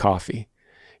 making that coffee,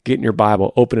 getting your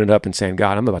Bible, opening it up and saying,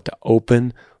 God, I'm about to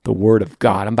open the Word of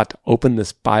God. I'm about to open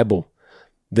this Bible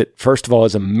that, first of all,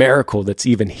 is a miracle that's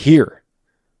even here.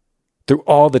 Through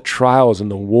all the trials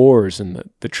and the wars and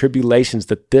the tribulations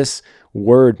that this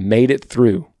Word made it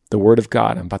through, the word of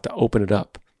God. I'm about to open it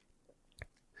up.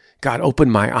 God, open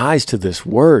my eyes to this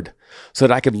word so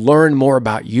that I could learn more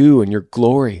about you and your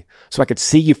glory, so I could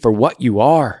see you for what you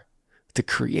are, the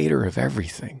creator of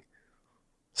everything,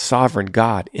 sovereign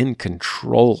God in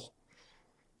control.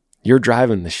 You're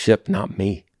driving the ship, not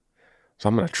me. So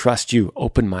I'm going to trust you.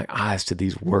 Open my eyes to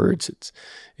these words.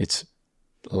 It's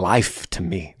life to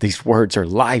me. These words are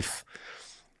life.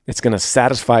 It's going to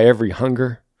satisfy every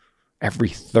hunger, every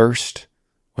thirst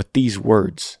with these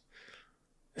words.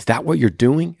 Is that what you're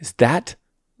doing? Is that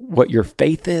what your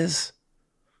faith is?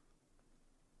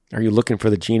 Are you looking for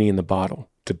the genie in the bottle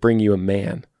to bring you a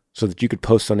man so that you could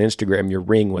post on Instagram your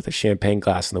ring with a champagne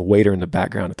glass and the waiter in the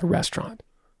background at the restaurant?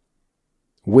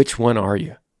 Which one are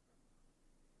you?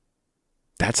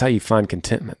 That's how you find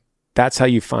contentment. That's how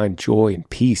you find joy and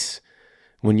peace,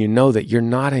 when you know that you're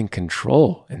not in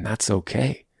control, and that's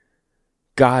okay.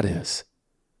 God is.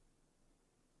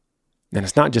 And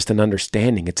it's not just an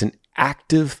understanding, it's an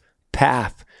active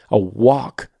path, a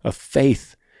walk of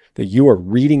faith, that you are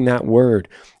reading that word.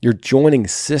 You're joining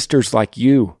sisters like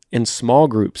you in small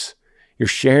groups. You're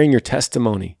sharing your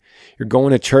testimony. You're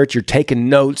going to church. You're taking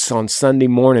notes on Sunday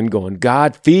morning going,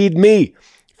 God, feed me.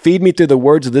 Feed me through the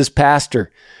words of this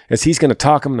pastor. As he's going to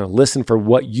talk, I'm going to listen for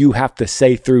what you have to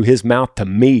say through his mouth to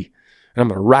me. And I'm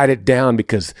going to write it down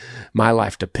because my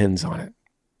life depends on it.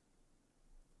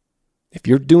 If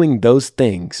you're doing those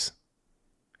things,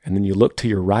 and then you look to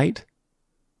your right,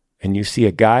 and you see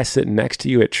a guy sitting next to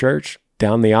you at church,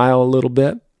 down the aisle a little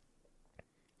bit,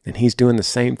 and he's doing the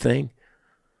same thing,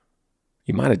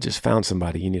 you might have just found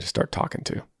somebody you need to start talking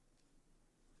to.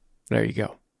 There you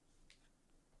go.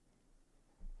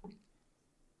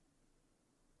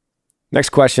 Next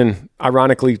question,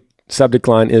 ironically, subject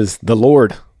line is the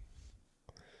Lord.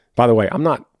 By the way, I'm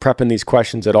not prepping these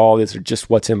questions at all. These are just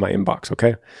what's in my inbox,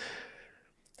 okay?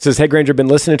 It says, hey, Granger, been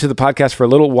listening to the podcast for a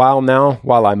little while now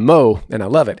while I mow, and I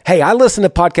love it. Hey, I listen to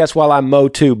podcasts while I mow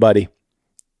too, buddy.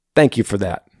 Thank you for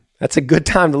that. That's a good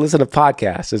time to listen to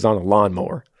podcasts, is on a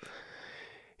lawnmower.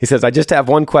 He says, I just have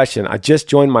one question. I just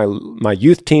joined my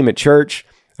youth team at church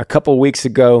a couple weeks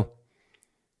ago,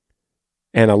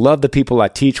 and I love the people I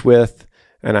teach with,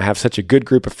 and I have such a good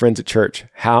group of friends at church.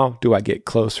 How do I get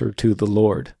closer to the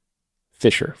Lord?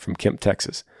 Fisher from Kemp,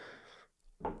 Texas.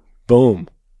 Boom.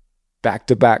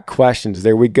 Back-to-back questions.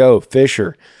 There we go.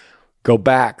 Fisher, go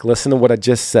back. Listen to what I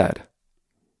just said.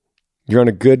 You're on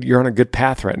a good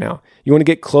path right now. You want to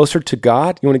get closer to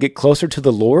God? You want to get closer to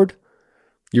the Lord?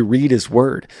 You read his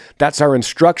word. That's our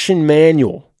instruction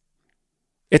manual.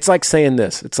 It's like saying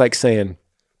this. It's like saying,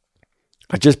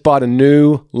 I just bought a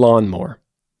new lawnmower.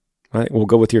 Right? We'll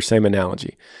go with your same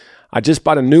analogy. I just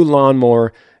bought a new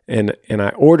lawnmower and I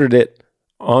ordered it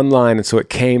online, and so it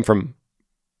came from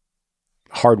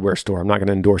hardware store. I'm not going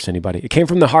to endorse anybody. It came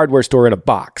from the hardware store in a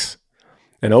box,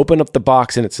 and open up the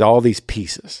box and it's all these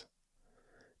pieces.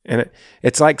 And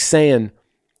it's like saying,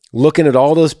 looking at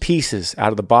all those pieces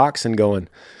out of the box and going,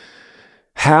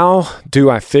 how do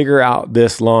I figure out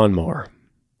this lawnmower?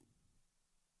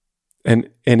 And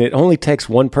it only takes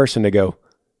one person to go,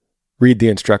 read the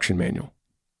instruction manual.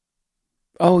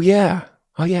 Oh yeah.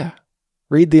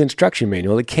 Read the instruction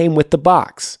manual. It came with the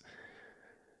box.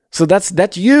 So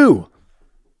that's you.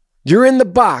 You're in the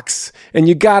box and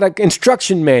you got an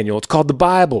instruction manual. It's called the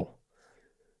Bible.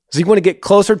 So you want to get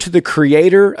closer to the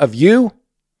creator of you?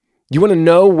 You want to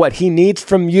know what he needs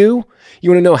from you? You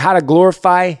want to know how to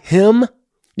glorify him?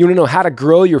 You want to know how to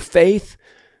grow your faith?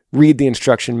 Read the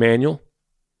instruction manual.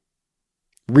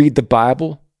 Read the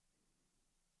Bible.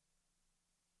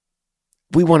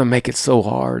 We want to make it so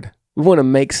hard. We want to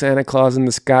make Santa Claus in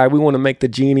the sky. We want to make the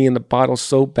genie in the bottle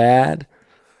so bad.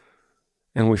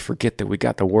 And we forget that we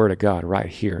got the word of God right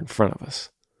here in front of us.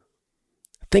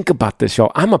 Think about this,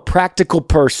 y'all. I'm a practical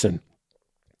person.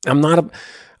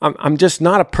 I'm just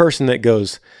not a person that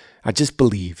goes, I just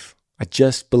believe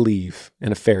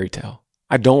in a fairy tale.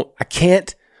 I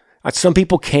can't. Some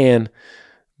people can.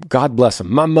 God bless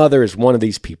them. My mother is one of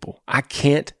these people. I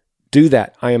can't do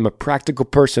that. I am a practical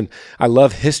person. I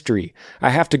love history.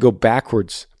 I have to go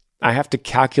backwards. I have to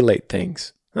calculate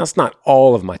things. That's not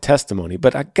all of my testimony,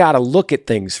 but I got to look at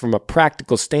things from a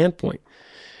practical standpoint.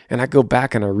 And I go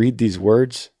back and I read these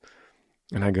words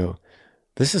and I go,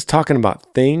 this is talking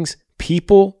about things,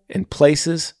 people, and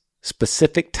places,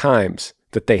 specific times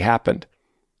that they happened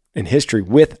in history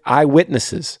with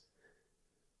eyewitnesses.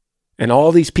 And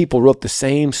all these people wrote the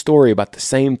same story about the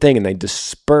same thing, and they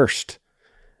dispersed.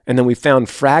 And then we found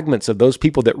fragments of those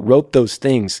people that wrote those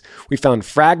things. We found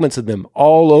fragments of them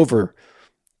all over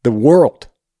the world.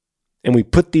 And we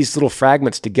put these little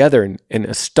fragments together, and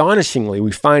astonishingly,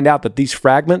 we find out that these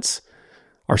fragments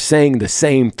are saying the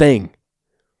same thing.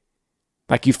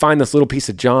 Like you find this little piece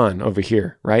of John over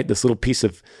here, right? This little piece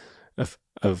of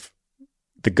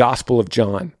the Gospel of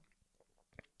John.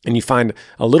 And you find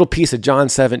a little piece of John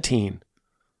 17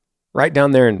 right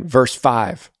down there in verse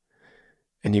 5.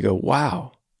 And you go,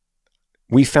 wow,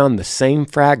 we found the same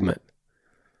fragment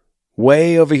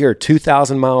way over here,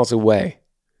 2,000 miles away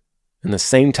in the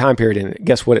same time period. And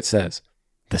guess what it says?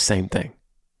 The same thing.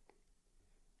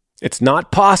 It's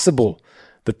not possible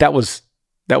that was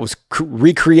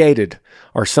recreated,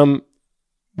 or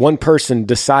one person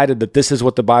decided that this is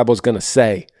what the Bible is going to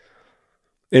say.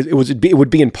 It would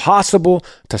be impossible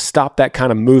to stop that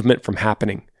kind of movement from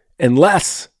happening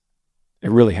unless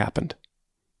it really happened.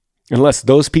 Unless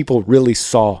those people really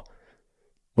saw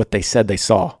what they said they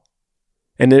saw.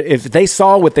 And if they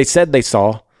saw what they said they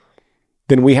saw,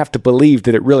 then we have to believe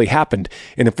that it really happened.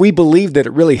 And if we believe that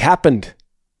it really happened,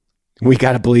 we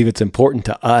got to believe it's important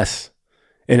to us.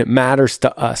 And it matters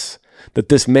to us that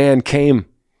this man came,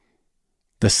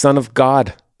 the Son of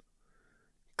God,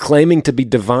 claiming to be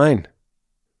divine,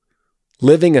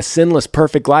 living a sinless,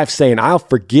 perfect life, saying, I'll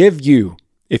forgive you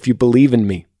if you believe in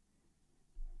me.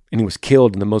 And he was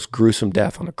killed in the most gruesome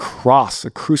death on a cross, a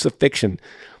crucifixion,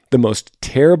 the most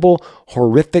terrible,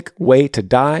 horrific way to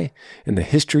die in the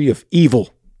history of evil.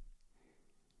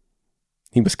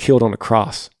 He was killed on a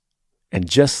cross. And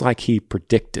just like he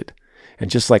predicted, and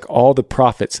just like all the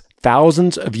prophets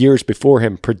thousands of years before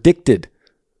him predicted,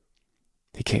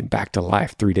 he came back to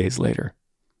life 3 days later,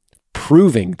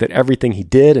 proving that everything he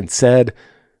did and said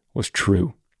was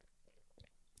true.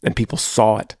 And people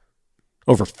saw it.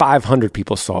 Over 500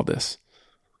 people saw this.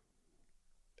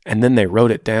 And then they wrote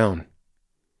it down.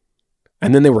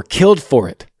 And then they were killed for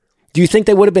it. Do you think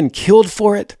they would have been killed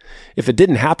for it if it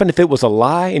didn't happen, if it was a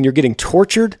lie and you're getting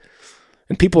tortured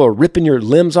and people are ripping your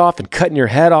limbs off and cutting your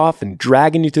head off and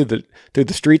dragging you through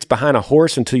the streets behind a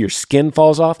horse until your skin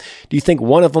falls off? Do you think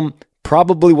one of them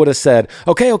probably would have said,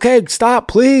 okay, stop,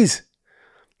 please.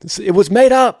 It was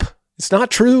made up. It's not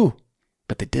true.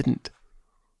 But they didn't.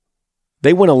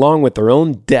 They went along with their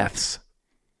own deaths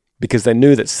because they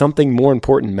knew that something more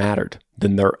important mattered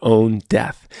than their own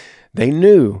death. They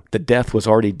knew that death was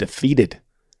already defeated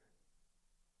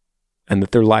and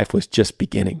that their life was just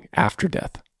beginning after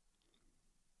death.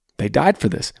 They died for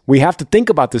this. We have to think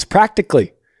about this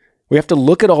practically. We have to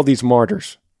look at all these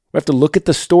martyrs. We have to look at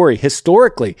the story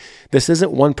historically. This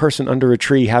isn't one person under a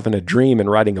tree having a dream and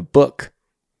writing a book.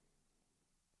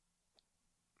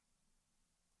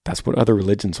 That's what other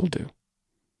religions will do.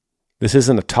 This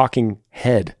isn't a talking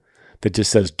head that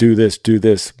just says, do this, do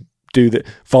that,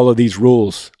 follow these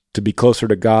rules to be closer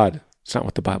to God. It's not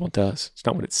what the Bible does. It's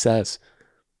not what it says.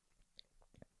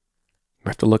 We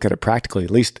have to look at it practically.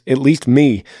 At least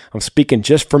me. I'm speaking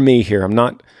just for me here. I'm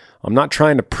not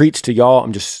trying to preach to y'all.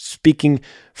 I'm just speaking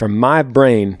from my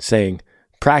brain, saying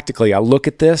practically, I look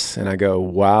at this and I go,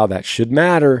 wow, that should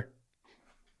matter.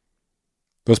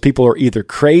 Those people are either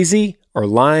crazy or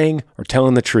lying or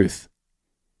telling the truth.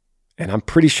 And I'm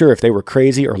pretty sure if they were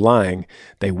crazy or lying,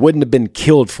 they wouldn't have been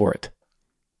killed for it.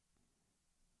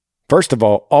 First of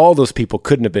all those people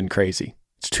couldn't have been crazy.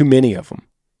 It's too many of them.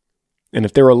 And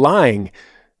if they were lying,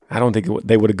 I don't think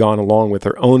they would have gone along with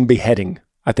their own beheading.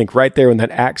 I think right there when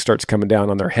that axe starts coming down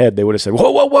on their head, they would have said,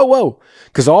 whoa.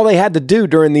 Because all they had to do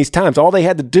during these times, all they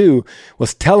had to do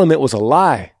was tell him it was a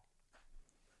lie.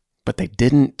 But they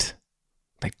didn't.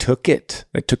 They took it.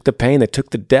 They took the pain. They took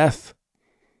the death.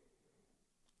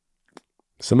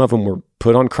 Some of them were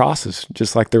put on crosses,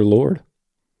 just like their Lord.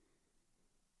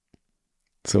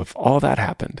 So if all that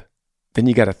happened, then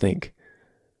you got to think,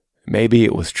 maybe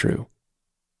it was true.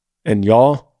 And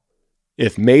y'all,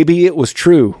 if maybe it was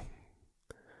true,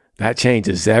 that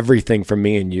changes everything for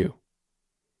me and you.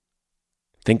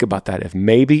 Think about that. If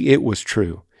maybe it was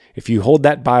true, if you hold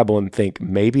that Bible and think,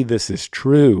 maybe this is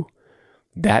true,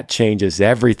 that changes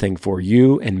everything for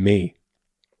you and me.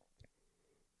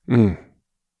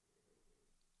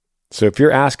 So if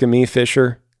you're asking me,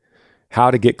 Fisher,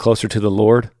 how to get closer to the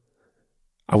Lord,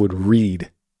 I would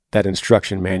read that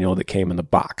instruction manual that came in the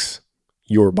box,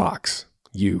 your box,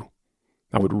 you.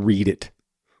 I would read it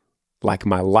like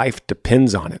my life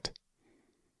depends on it.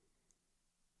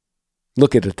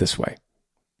 Look at it this way.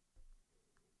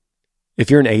 If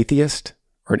you're an atheist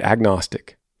or an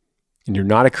agnostic and you're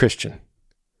not a Christian,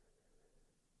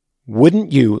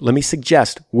 wouldn't you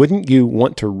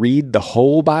want to read the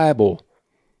whole Bible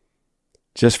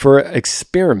just for an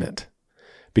experiment?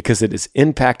 Because it has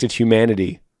impacted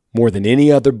humanity more than any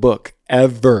other book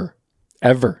ever.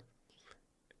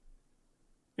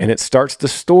 And it starts the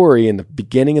story in the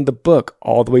beginning of the book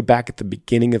all the way back at the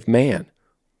beginning of man.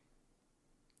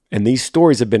 And these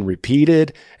stories have been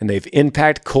repeated and they've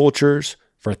impacted cultures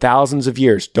for thousands of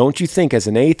years. Don't you think as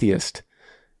an atheist,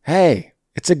 hey,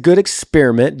 it's a good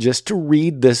experiment just to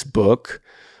read this book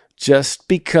just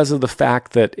because of the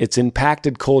fact that it's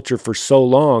impacted culture for so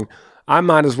long, I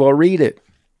might as well read it.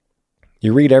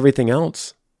 You read everything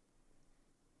else.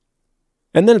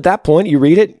 And then at that point, you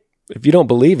read it. If you don't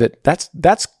believe it,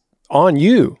 that's on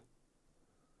you.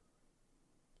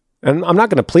 And I'm not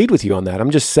going to plead with you on that.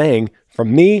 I'm just saying,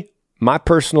 from me, my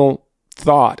personal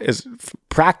thought is,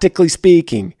 practically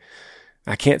speaking,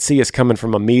 I can't see us coming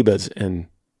from amoebas and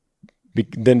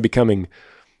then becoming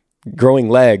growing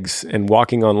legs and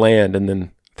walking on land. And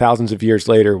then thousands of years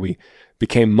later, we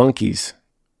became monkeys.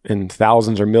 And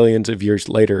thousands or millions of years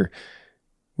later,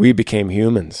 we became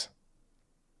humans.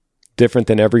 Different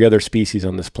than every other species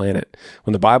on this planet.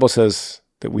 When the Bible says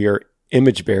that we are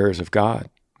image bearers of God,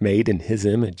 made in his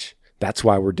image, that's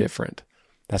why we're different.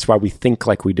 That's why we think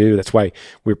like we do. That's why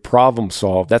we're problem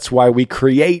solve. That's why we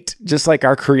create, just like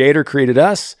our Creator created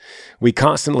us. We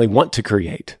constantly want to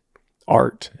create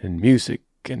art and music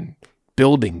and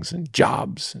buildings and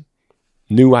jobs and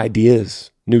new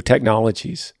ideas, new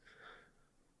technologies.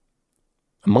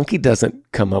 A monkey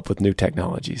doesn't come up with new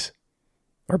technologies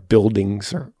or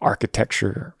buildings or architecture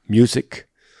or music,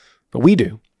 but we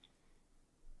do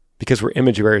because we're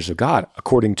image bearers of God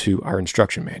according to our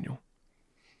instruction manual.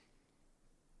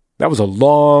 That was a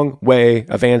long way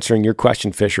of answering your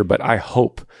question, Fisher, but I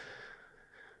hope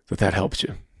that helps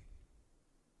you.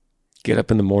 Get up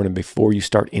in the morning before you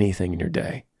start anything in your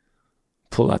day.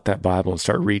 Pull out that Bible and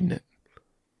start reading it.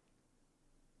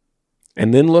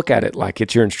 And then look at it like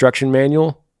it's your instruction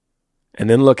manual, and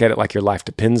then look at it like your life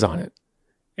depends on it.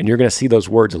 And you're going to see those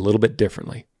words a little bit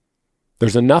differently.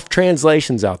 There's enough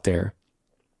translations out there,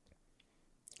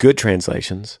 good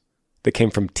translations, that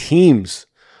came from teams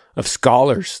of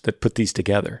scholars that put these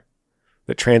together,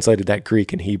 that translated that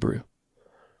Greek and Hebrew.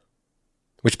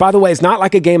 Which, by the way, is not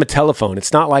like a game of telephone.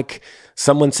 It's not like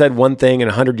someone said one thing and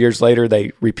 100 years later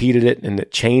they repeated it and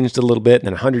it changed a little bit, and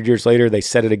then 100 years later they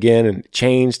said it again and it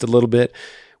changed a little bit.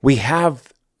 We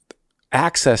have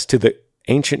access to the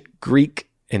ancient Greek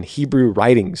and Hebrew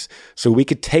writings, so we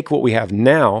could take what we have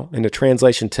now into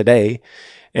translation today,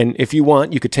 and if you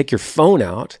want, you could take your phone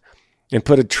out and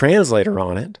put a translator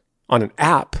on it, on an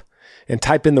app, and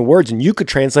type in the words, and you could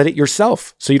translate it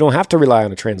yourself. So you don't have to rely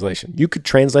on a translation. You could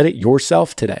translate it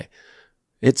yourself today.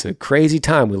 It's a crazy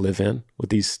time we live in with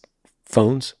these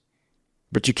phones,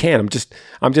 but you can.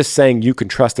 I'm just saying you can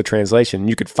trust the translation.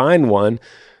 You could find one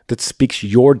that speaks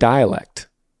your dialect.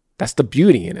 That's the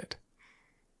beauty in it.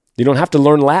 You don't have to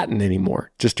learn Latin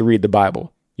anymore just to read the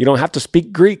Bible. You don't have to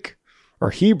speak Greek or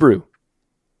Hebrew.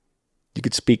 You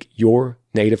could speak your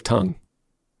native tongue.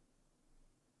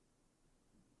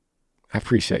 I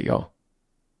appreciate y'all.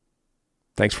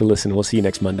 Thanks for listening. We'll see you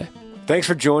next Monday. Thanks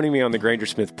for joining me on the Granger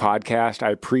Smith podcast.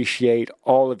 I appreciate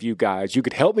all of you guys. You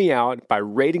could help me out by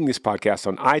rating this podcast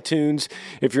on iTunes.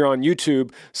 If you're on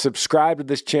YouTube, subscribe to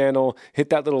this channel, hit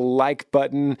that little like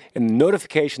button and the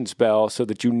notifications bell so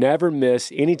that you never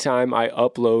miss any time I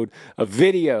upload a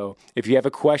video. If you have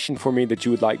a question for me that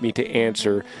you would like me to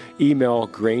answer, email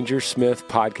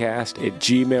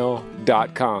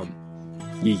grangersmithpodcast@gmail.com.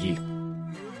 Yee.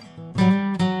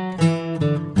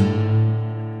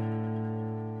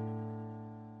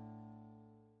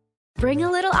 Bring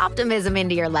a little optimism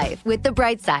into your life with The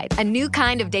Bright Side, a new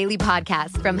kind of daily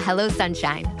podcast from Hello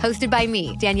Sunshine, hosted by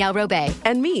me, Danielle Robay.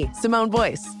 And me, Simone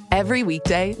Boyce. Every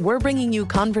weekday, we're bringing you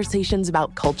conversations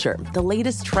about culture, the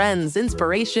latest trends,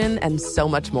 inspiration, and so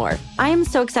much more. I am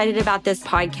so excited about this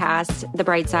podcast, The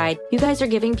Bright Side. You guys are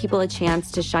giving people a chance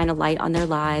to shine a light on their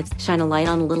lives, shine a light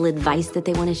on a little advice that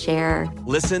they want to share.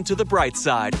 Listen to The Bright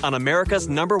Side on America's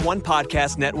 #1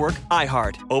 podcast network,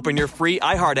 iHeart. Open your free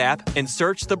iHeart app and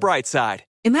search The Bright Side.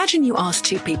 Imagine you ask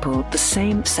two people the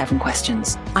same 7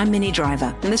 questions. I'm Minnie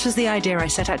Driver, and this was the idea I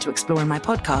set out to explore in my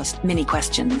podcast, Mini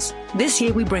Questions. This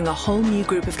year, we bring a whole new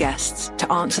group of guests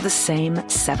to answer the same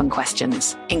 7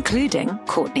 questions, including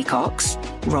Courtney Cox,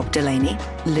 Rob Delaney,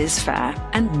 Liz Phair,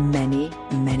 and many,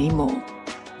 many more.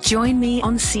 Join me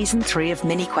on Season 3 of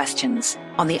Mini Questions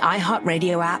on the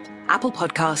iHeartRadio app, Apple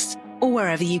Podcasts, or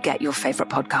wherever you get your favorite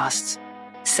podcasts.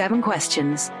 7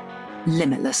 questions,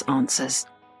 limitless answers.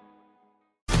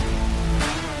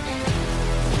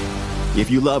 If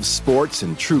you love sports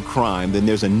and true crime, then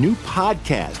there's a new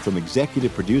podcast from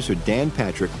executive producer Dan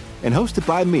Patrick and hosted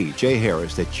by me, Jay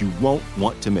Harris, that you won't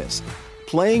want to miss.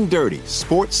 Playing Dirty: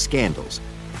 Sports Scandals.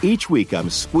 Each week, I'm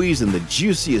squeezing the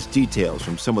juiciest details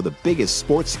from some of the biggest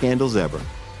sports scandals ever.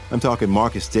 I'm talking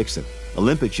Marcus Dixon,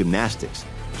 Olympic gymnastics,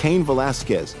 Cain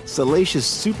Velasquez, salacious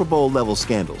Super Bowl-level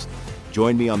scandals.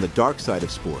 Join me on the dark side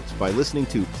of sports by listening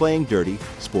to Playing Dirty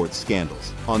Sports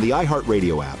Scandals on the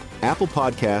iHeartRadio app, Apple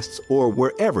Podcasts, or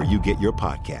wherever you get your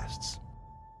podcasts.